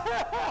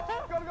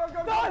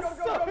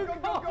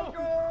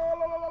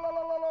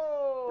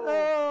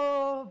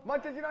 Go!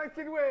 Manchester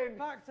United win.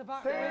 Back to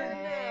back.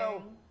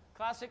 2-0.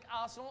 Classic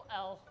Arsenal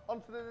L.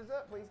 On to the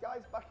dessert, please,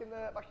 guys. Back in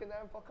there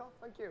and fuck off.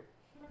 Thank you.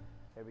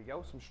 Here we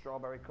go. Some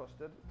strawberry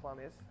custard. Plan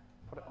is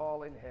put it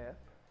all in here,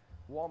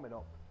 warm it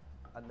up,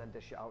 and then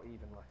dish it out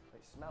evenly.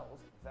 It smells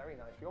very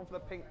nice. We're going for the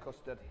pink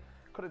custard.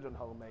 Could have done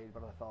homemade,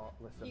 but I thought,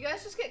 listen. You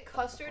guys just get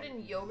custard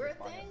and yogurt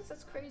things?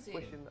 That's crazy.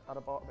 Wishing I'd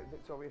have bought a bit of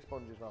Victoria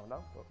sponge as well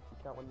now, but you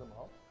can't win them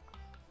all.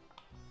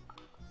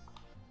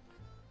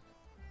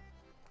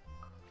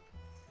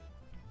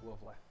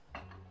 Lovely.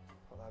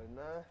 Put that in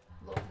there.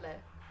 Lovely.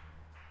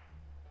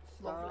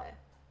 Lovely.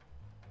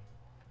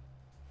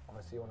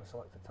 Obviously, you want to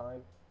select the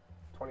time.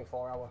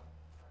 24-hour.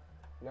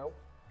 No,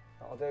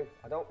 that'll do.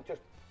 I don't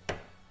just.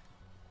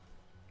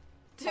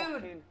 Dude.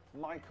 Fucking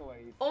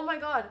microwave. Oh my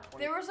God.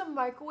 There was a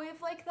microwave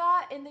like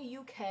that in the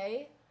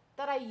UK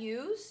that I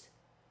used,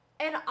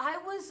 and I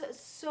was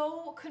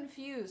so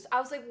confused. I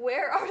was like,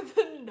 where are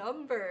the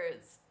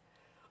numbers?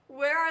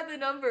 Where are the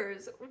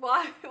numbers?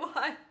 Why?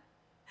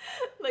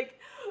 Like,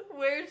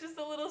 where's just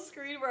a little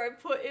screen where I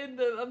put in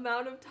the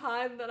amount of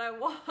time that I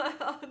want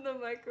on the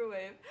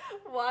microwave?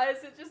 Why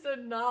is it just a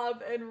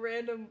knob and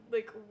random,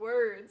 like,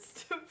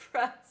 words to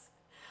press?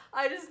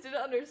 I just didn't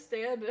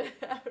understand it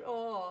at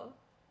all.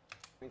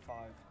 25.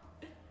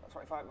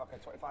 25, okay,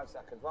 25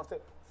 seconds. We'll have to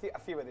see a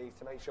few of these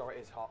to make sure it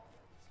is hot.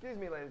 Excuse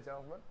me, ladies and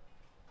gentlemen.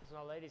 There's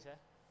no ladies here.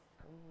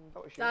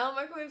 Don't shoot. Dial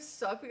microwaves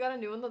suck. We got a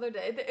new one the other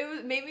day.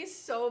 It made me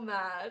so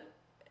mad.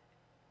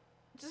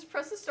 Just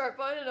press the start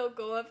button and it'll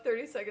go up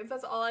 30 seconds.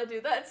 That's all I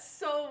do. That's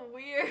so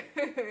weird.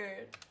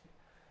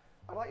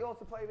 I'd like you all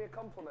to play me a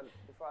compliment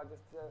before I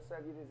just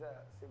serve you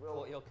desserts. It will.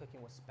 Thought your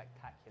cooking was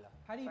spectacular.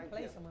 How do you Thank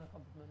play you. someone a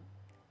compliment?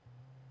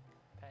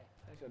 Pay.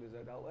 That's your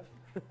dessert dealt with.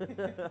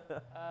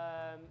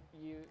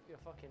 You're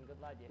fucking good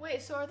lad, you.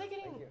 Wait, so are they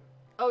getting... Thank you.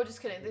 Oh,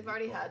 just kidding. They've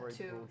already had Very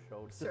 2 broad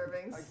shoulders.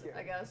 servings, Thank you.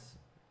 I guess.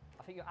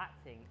 I think your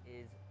acting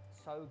is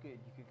so good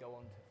you could go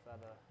on to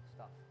further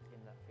stuff in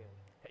that field.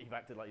 You've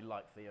acted like you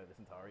like Theo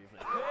this entire evening.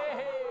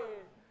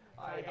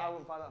 I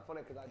wouldn't find that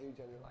funny because I do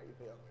genuinely like you,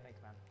 Theo. Thanks,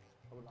 man.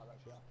 I would like that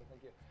shit after,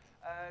 thank you.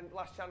 And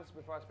last chance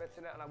before I spit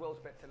in it, and I will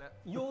spit in it.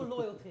 Your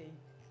loyalty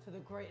to the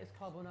greatest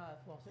club on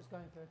earth whilst it's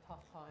going through a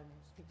tough time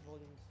speaks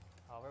volumes.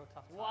 Oh, real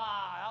tough time.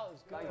 Wow, that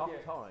was good. Thank Tough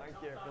you. time. Thank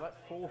you. You're like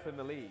 4th in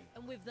the league.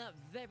 And with that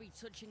very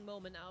touching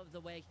moment out of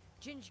the way,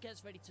 Ginge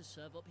gets ready to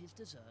serve up his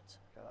dessert.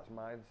 Okay, that's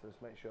mine, so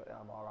just make sure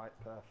I'm alright,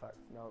 perfect.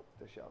 No,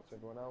 dish it out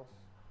to everyone else.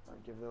 And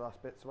give the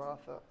last bit to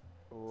Arthur.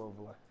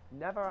 Lovely.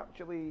 Never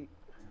actually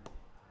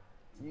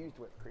used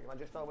whipped cream, I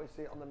just always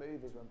see it on the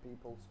movies when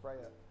people spray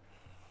it.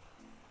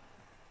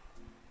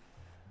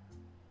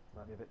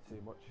 Might be a bit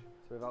too much.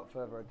 So without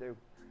further ado,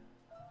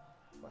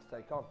 let's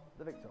take on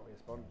the Victoria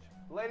sponge.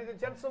 Ladies and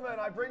gentlemen,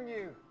 I bring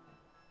you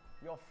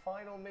your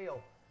final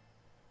meal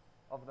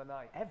of the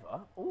night.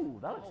 Ever? Ooh,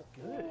 that looks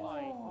good.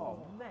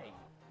 Oh, mate.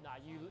 Nah,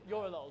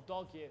 you're a little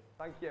dog, you.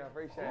 Thank you, I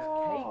appreciate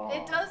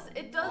it.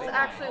 It does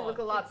actually look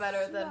a lot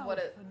better than what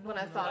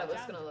I thought it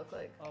was gonna look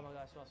like. Oh my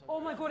god, it smells so Oh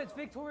good. my god, it's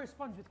Victoria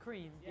sponge with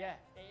cream. Yeah,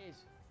 it is.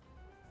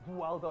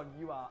 Well done,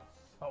 you are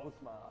so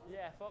smart.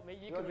 Yeah, fuck me.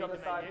 You You're can read gonna the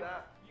decide menu.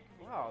 that.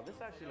 Wow, this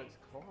actually looks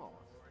class.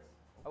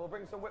 I will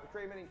bring some whipped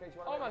cream in case you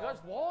want Oh to my make god,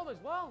 it's warm as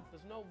well.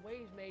 There's no way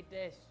he's made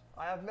this.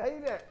 I have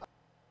made it.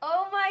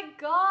 Oh my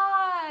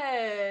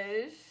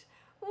gosh.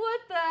 What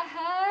the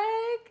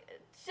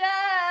heck?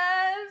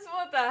 Gems,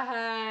 what the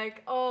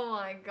heck? Oh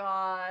my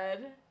god.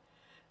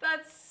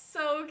 That's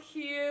so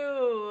cute.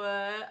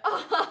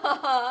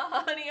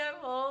 Honey, I'm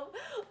home.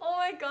 Oh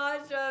my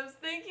gosh, Gems.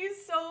 Thank you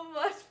so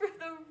much for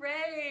the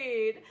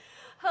raid.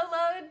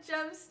 Hello,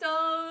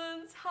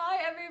 Gemstones. Hi,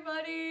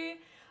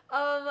 everybody.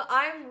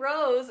 I'm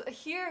Rose.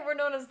 Here, we're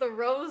known as the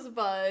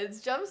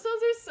Rosebuds. Gemstones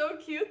are so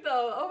cute,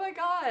 though. Oh my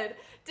god.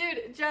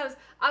 Dude, Gems,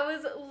 I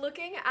was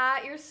looking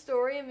at your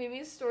story and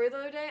Mimi's story the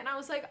other day, and I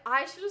was like,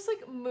 I should just,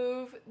 like,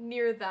 move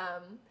near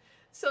them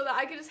so that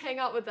I could just hang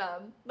out with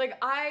them. Like,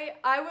 I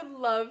would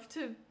love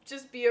to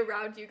just be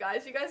around you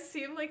guys. You guys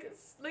seem like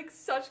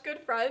such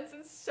good friends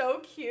and so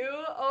cute.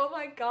 Oh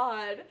my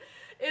god.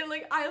 And,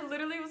 like, I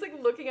literally was, like,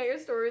 looking at your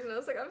stories, and I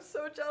was like, I'm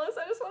so jealous.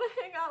 I just want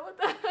to hang out with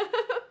them.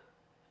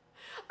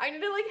 I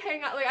need to, like,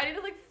 hang out. Like, I need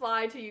to, like,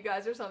 fly to you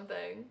guys or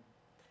something.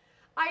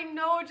 I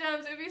know,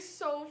 Gems. It would be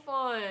so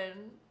fun.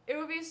 It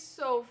would be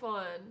so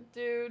fun,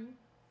 dude.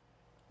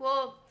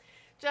 Well,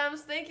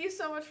 Gems, thank you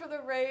so much for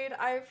the raid.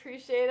 I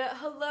appreciate it.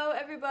 Hello,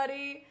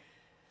 everybody.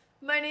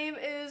 My name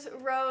is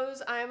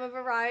Rose. I am a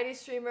variety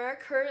streamer.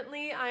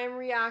 Currently, I am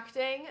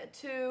reacting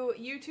to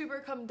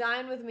YouTuber Come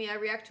Dine With Me. I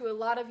react to a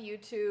lot of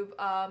YouTube.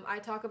 I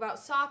talk about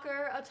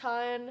soccer a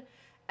ton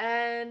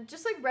and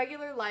just like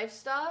regular life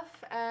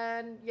stuff.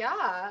 And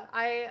yeah,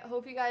 I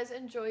hope you guys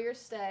enjoy your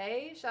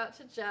stay. Shout out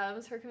to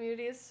Gems. Her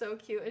community is so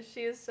cute and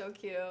she is so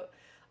cute.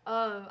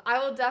 I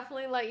will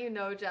definitely let you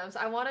know, Gems.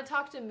 I want to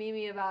talk to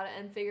Mimi about it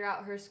and figure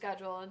out her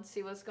schedule and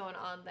see what's going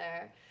on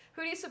there.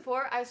 Who do you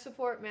support? I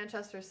support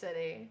Manchester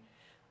City.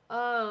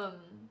 Oh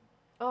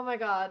my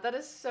god, that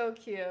is so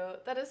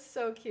cute. That is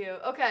so cute.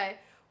 Okay,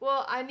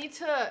 well, I need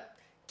to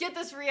get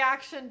this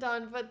reaction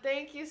done, but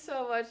thank you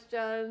so much,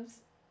 Gems.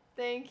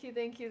 Thank you,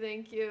 thank you,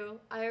 thank you.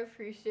 I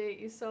appreciate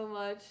you so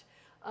much.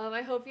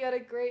 I hope you had a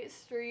great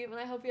stream, and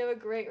I hope you have a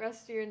great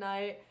rest of your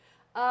night.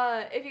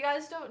 If you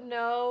guys don't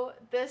know,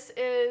 this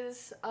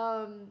is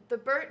The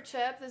Burnt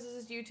Chip. This is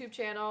his YouTube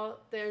channel.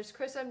 There's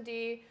Chris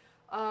MD,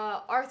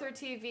 Arthur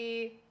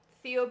TV,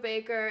 Theo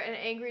Baker, and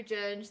Angry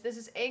Ginge. This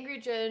is Angry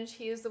Ginge.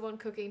 He is the one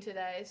cooking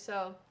today.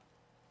 So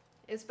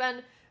it's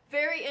been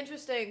very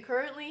interesting.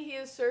 Currently, he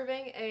is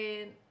serving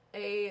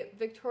a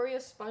Victoria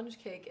sponge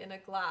cake in a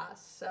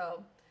glass.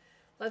 So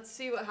let's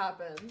see what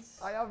happens.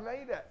 I have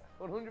made it.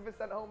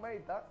 100%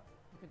 homemade, that.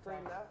 You can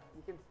cream that.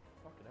 You can...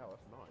 Fucking hell,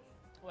 that's nice.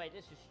 Wait,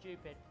 this is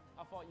stupid.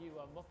 I thought you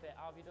were a Muppet.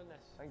 How have you done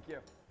this? Thank you.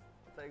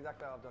 I'll tell you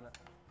exactly how I've done it.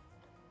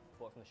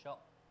 Bought it from the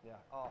shop. Yeah.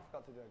 Oh, I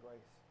forgot to do a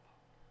grace.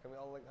 Can we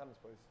all link hands,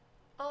 please?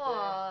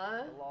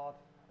 Aww. The Lord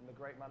and the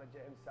great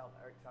manager himself,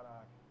 Eric Ten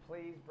Hag.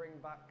 Please bring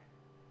back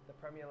the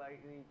Premier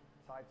League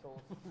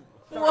titles.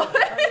 Sorry,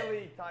 the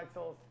Premier League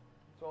titles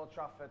to Old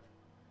Trafford.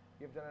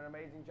 You've done an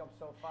amazing job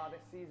so far.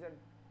 This season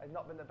has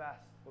not been the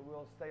best, but we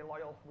will stay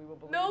loyal. We will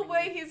believe No in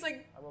way, you, he's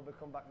like... and we'll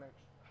come back next.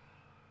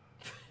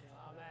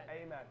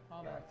 Amen.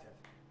 Amen.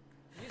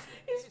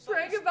 He's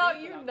praying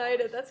about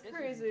United. That's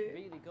crazy. This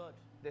is really good.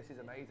 This is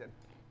amazing.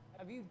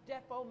 Have you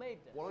defo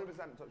made this? 100%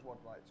 touch wood,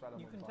 like, so I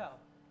don't You look can like-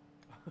 tell.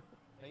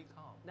 No, you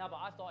can't. No,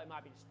 but I thought it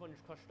might be the sponge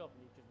crushed up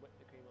and you just whip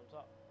the cream on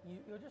top.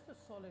 You're just a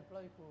solid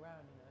bloke all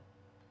round, you know.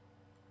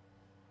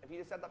 If you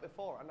just said that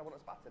before, and I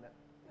wouldn't have spat in it.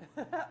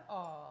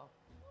 Oh.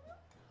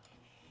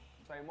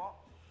 Saying what?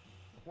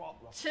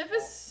 What? Chip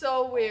is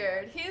so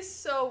weird. He's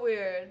so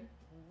weird.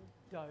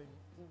 Don't.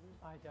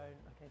 I don't.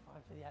 Okay,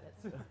 fine for the edits.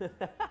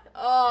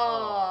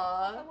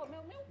 Aww.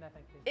 No,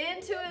 thank you.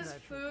 Into his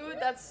food?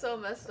 That's so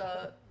messed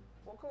up.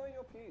 What colour are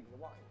your pubes? The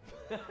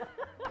white?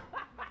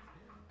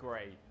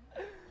 Grey.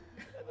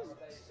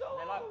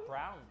 They're like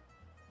brown.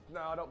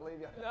 No, I don't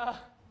believe you. No,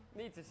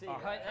 need to see All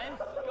it. right then.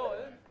 Go on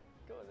then.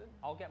 Go on then.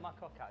 I'll get my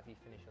cock out if you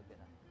finish your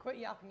dinner. Quit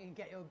yapping and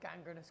get your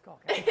gangrenous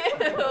cock out. Ew,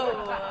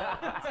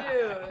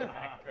 dude.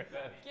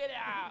 Get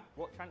out!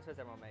 What transfers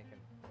am I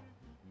making?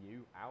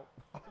 You out.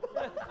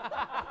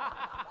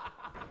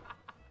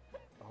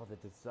 Oh, the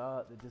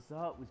dessert. The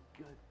dessert was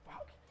good.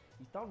 Fuck.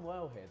 He's done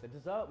well here. The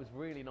dessert was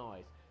really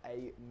nice.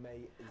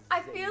 Amazing.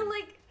 I feel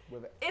like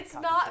With it's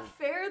capital. not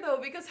fair though,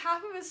 because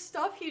half of his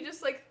stuff he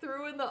just like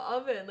threw in the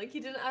oven. Like he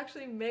didn't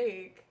actually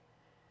make.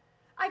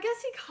 I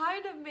guess he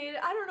kind of made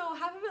it. I don't know.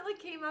 Half of it like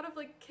came out of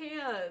like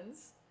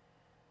cans.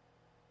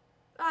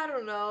 I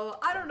don't know.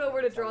 I don't know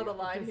where to draw the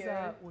line The here.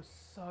 dessert was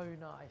so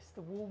nice.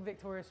 The warm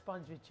Victoria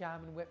sponge with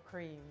jam and whipped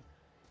cream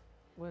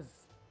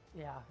was,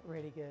 yeah,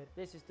 really good.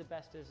 This is the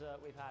best dessert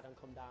we've had on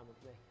Come Down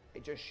With Me.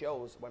 It just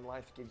shows when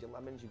life gives you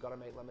lemons, you've got to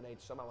make lemonade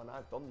somehow, and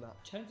I've done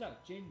that. Turns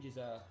out Ginge is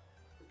a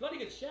bloody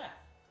good chef.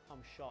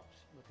 I'm shocked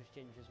because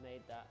Ginger's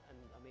made that, and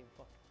I mean,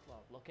 fuck,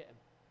 well, look at him.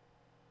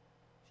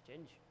 It's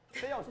Ginge.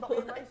 Theo, stop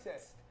being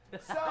racist.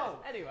 So,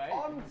 Anyway.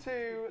 on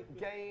to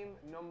game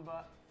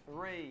number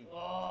 3.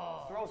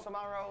 Oh. Throw some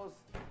arrows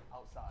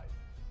outside.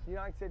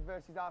 United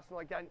versus Arsenal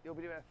again. You'll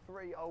be doing a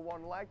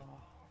 3-0-1 leg.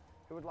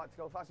 Who would like to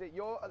go faster?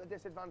 You're at the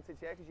disadvantage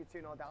here because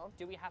you're 2-0 down.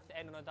 Do we have to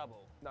end on a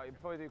double? No, you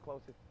probably do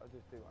closest. I'll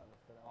just do like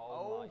this.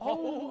 Oh,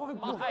 Oh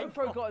my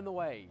GoPro got in the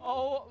way.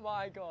 Oh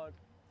my god.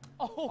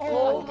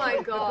 Oh my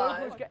The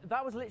god. GoPros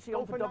that was literally Go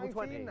on for for double 19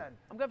 20. then.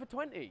 I'm going for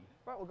 20.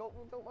 Right, we'll go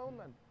home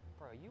then.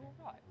 Bro, are you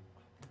alright?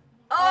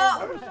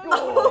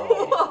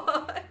 Oh!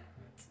 What?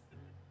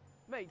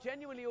 Mate,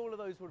 genuinely all of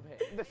those would have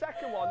hit. The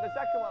second one I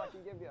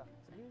can give you.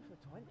 So even for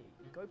 20,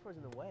 the GoPro's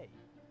in the way.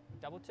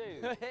 Double 2.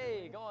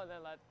 Hey, go on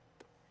then, lad.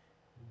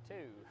 2.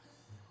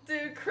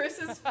 Dude, Chris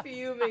is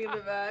fuming in the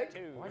back. 2.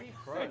 Why do you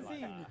throw it like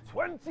that?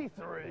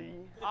 23.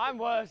 I'm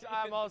worse.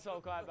 I'm also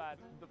quite bad.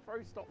 The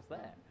throw stops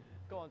there.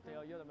 Go on,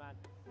 Theo. You're the man.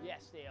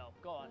 Yes, Theo.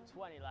 Go on.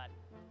 20, lad.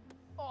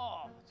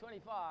 Oh,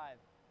 25.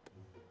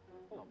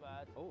 Not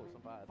bad. Oh, it's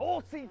not bad.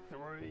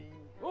 43.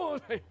 Oh,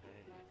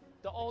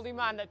 The only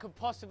man that could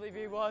possibly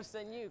be worse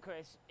than you,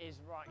 Chris, is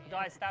right here.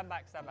 Guys, stand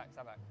back, stand back,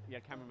 stand back. yeah,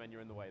 cameraman,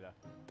 you're in the way there.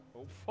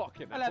 Oh,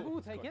 fucking A level,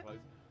 we'll take it. Close.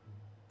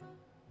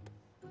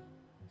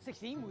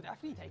 16 will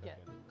definitely take it.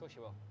 Of course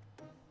you will.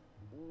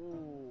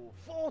 Ooh,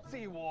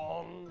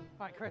 41.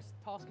 Right, Chris,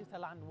 task is to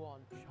land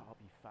one. Shut up,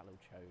 you fallow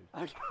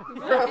chode.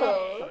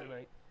 Bro. Sorry,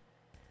 mate.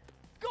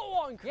 Go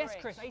on, Chris.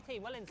 Yes, Chris,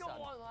 18, well in, Go son.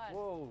 on, lad.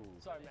 Whoa.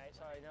 Sorry, mate.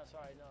 Sorry, no.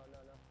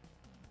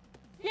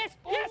 Yes!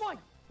 Oh my!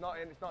 Not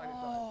in, it's not in, it's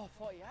not Oh, I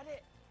thought you had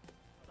it.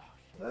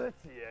 in.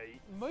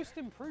 38. Most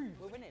improved.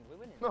 We're winning, we're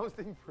winning. Most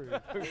improved.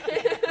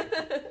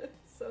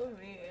 So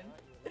mean.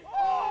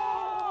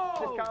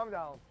 Just calm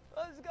down.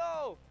 Let's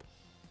go.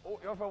 Oh,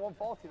 you're for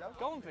 140 though.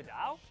 Going for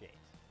Dow. Shit.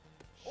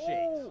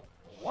 Oh,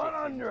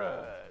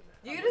 100.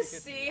 You gotta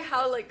see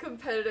how like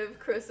competitive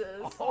Chris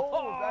is.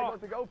 Oh, there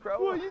goes the GoPro.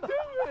 What are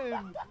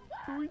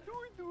you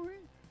doing?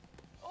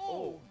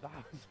 Oh, that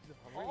was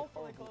a really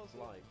Awfully horrible close.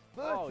 slide.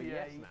 38. Oh,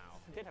 yes, now.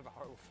 I did have a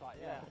horrible flight,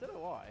 Yeah, I don't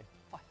know why.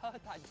 I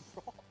heard that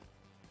drop.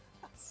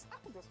 That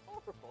sound was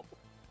horrible. Oh,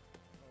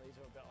 these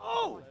are a bit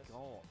Oh, off.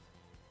 God.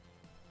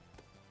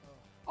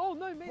 Oh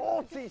no, mate.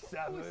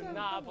 47.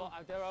 Nah, but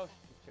they're all.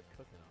 Chip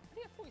cooking up. How do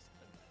you have 47?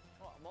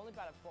 What? I'm only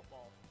bad at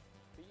football.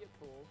 Beat you at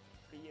pool.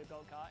 Beat you at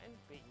go-karting.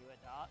 Beat you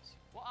at darts.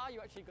 What are you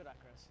actually good at,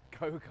 Chris?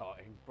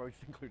 Go-karting. Bro,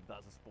 just included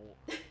that as a sport.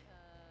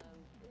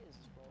 It is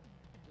a sport.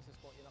 It's a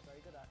sport you're not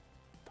very good at.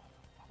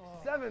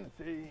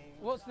 17.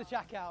 What's the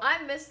check out?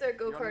 I missed their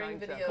go-karting 19.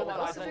 video. Come That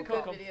on, was such a Isaac,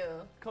 good cook 'em.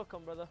 video. Cook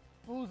 'em, brother.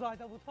 Bullseye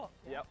double top.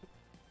 Yep.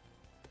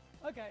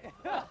 Okay.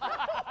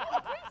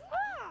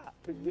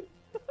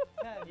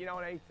 You know,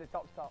 an 80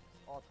 tops,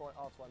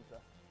 R20.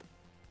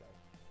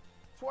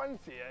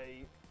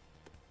 28.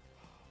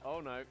 Oh,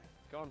 no.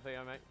 Go on,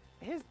 Theo, mate.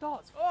 His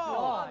darts Oh,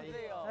 fly.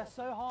 Theo. They're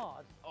so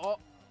hard. Oh.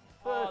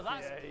 Oh,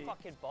 that's 38.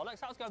 fucking bollocks.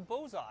 That was going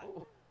bullseye.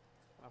 What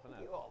happened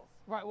there?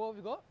 Right, what have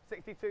we got?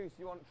 62. So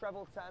you want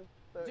treble 10?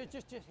 30.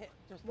 Just hit.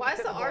 Just Why is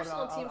hit the the board,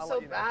 Arsenal I'll team let so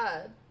you know.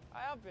 bad? I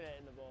have been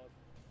hitting the board.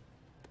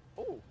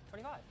 Oh.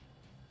 25.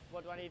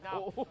 What do I need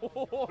now?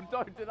 Oh,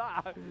 don't do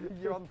that.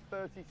 You're on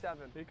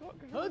 37. He got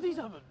good.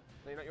 37. No,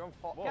 you're not. You're on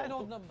 40. Get an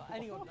odd number.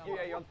 Any odd number.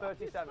 Yeah, you're on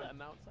 37.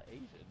 Announcer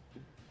Asian.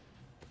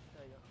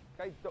 There you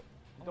go. Okay,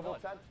 double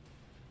God. 10.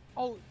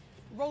 Oh,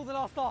 roll the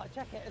last dart.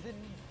 Check it.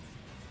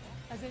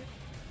 As in.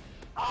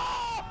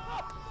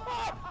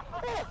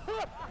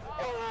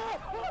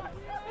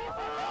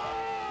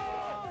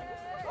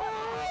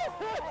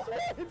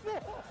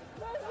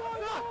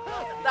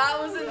 That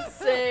was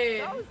insane.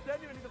 That was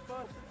genuinely the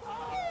first.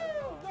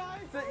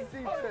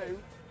 62.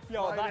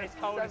 Yo, that is minus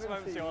coldest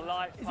moment of 17. your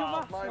life, Is your pal.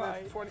 maths Minus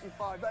right?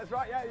 25. That's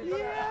right, yeah. You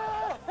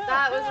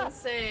That was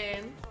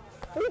insane.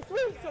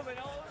 Something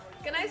else.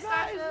 Can I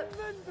stash it?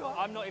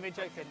 I'm not even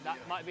joking. That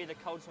might be the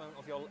coldest moment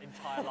of your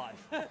entire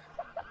life.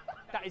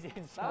 That is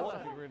insane. That was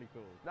actually really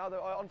cool. Now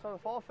they're on to the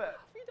forfeit. Have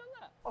you done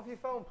that? Off your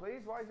phone,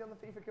 please. Why is he on the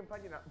FIFA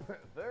companion app?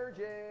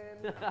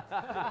 Virgin.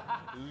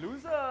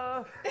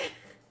 Loser.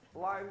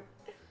 Line.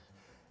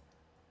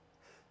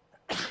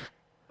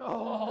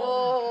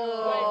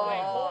 Oh,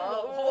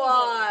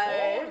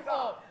 why?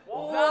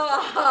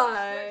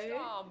 Why?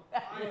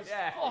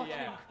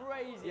 Yeah.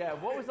 Crazy. Yeah,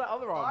 what was that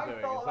other arm I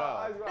doing thought as well?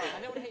 that as well. I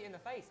don't want to hit you in the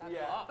face. Hand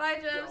Yeah. it up. Bye,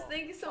 Gems.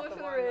 Thank you so much Shot for of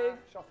the lime raid. there.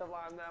 Shot of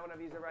lime there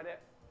whenever you're ready.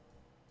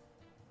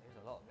 There's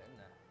a lot of it in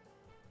there.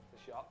 The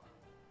shot.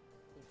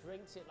 He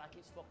drinks it like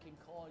it's fucking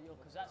cordial,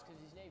 because that's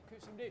because his name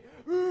Chris D.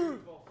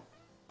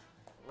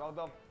 Well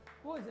done.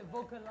 What is it?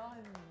 Vodka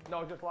lime.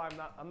 No, just lime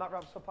that. And that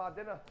wraps up our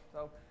dinner.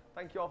 So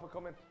thank you all for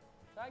coming.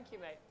 Thank you,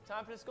 mate.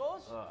 Time for the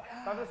scores?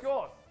 Time for the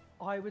scores.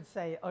 I would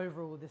say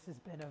overall this has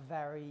been a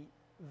very,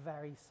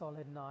 very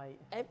solid night.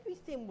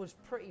 Everything was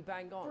pretty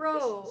bang on.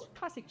 Bro,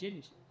 Classic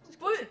Ginge. Just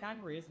But- classic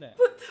angry, isn't it?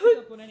 but Couldn't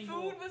have gone the any food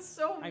more was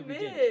so angry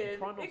mid,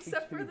 Try not to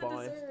except be for too the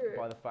biased dessert.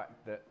 by the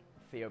fact that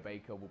Theo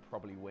Baker will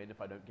probably win if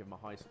I don't give him a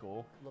high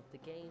score. Loved the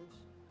games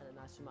and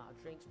a nice amount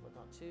of drinks, but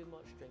not too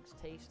much. Drinks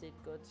tasted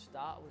good.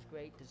 Starter was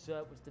great.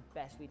 Dessert was the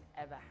best we'd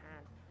ever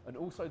had. And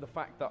also the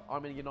fact that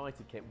I'm in a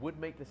United kit would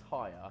make this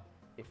higher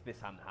if this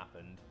hadn't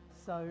happened.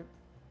 So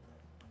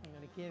I'm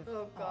going to give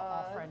Oh,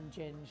 our God. friend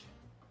Ginge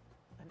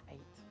an 8.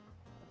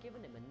 I'm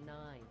giving him a 9.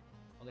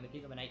 I'm going to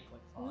give him an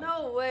 8.5.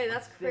 No way,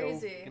 that's still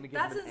crazy. gonna give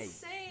That's him an 8.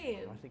 insane.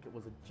 I think it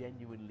was a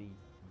genuinely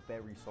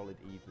very solid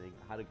evening.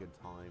 I had a good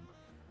time.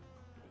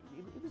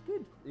 it was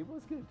good. It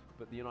was good.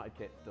 But the United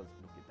kit does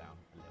knock it down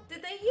a little.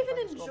 Did they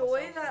even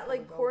enjoy that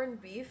like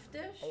corned beef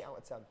dish? 8 out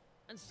of 10.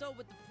 And so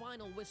with the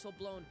final whistle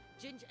blown,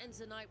 Ginge ends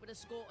the night with a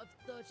score of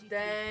 33.5,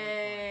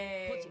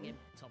 Dang. putting him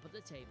top of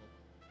the table.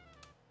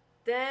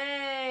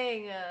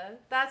 Dang,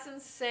 that's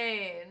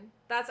insane.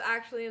 That's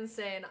actually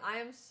insane. I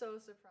am so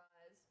surprised.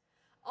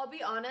 I'll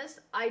be honest,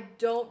 I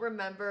don't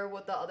remember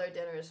what the other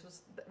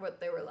dinners what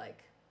they were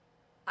like.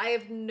 I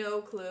have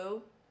no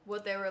clue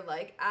what they were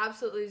like.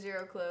 Absolutely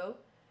zero clue.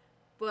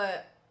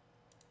 But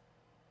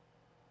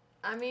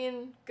I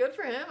mean, good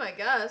for him, I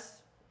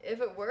guess.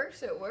 If it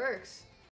works, it works.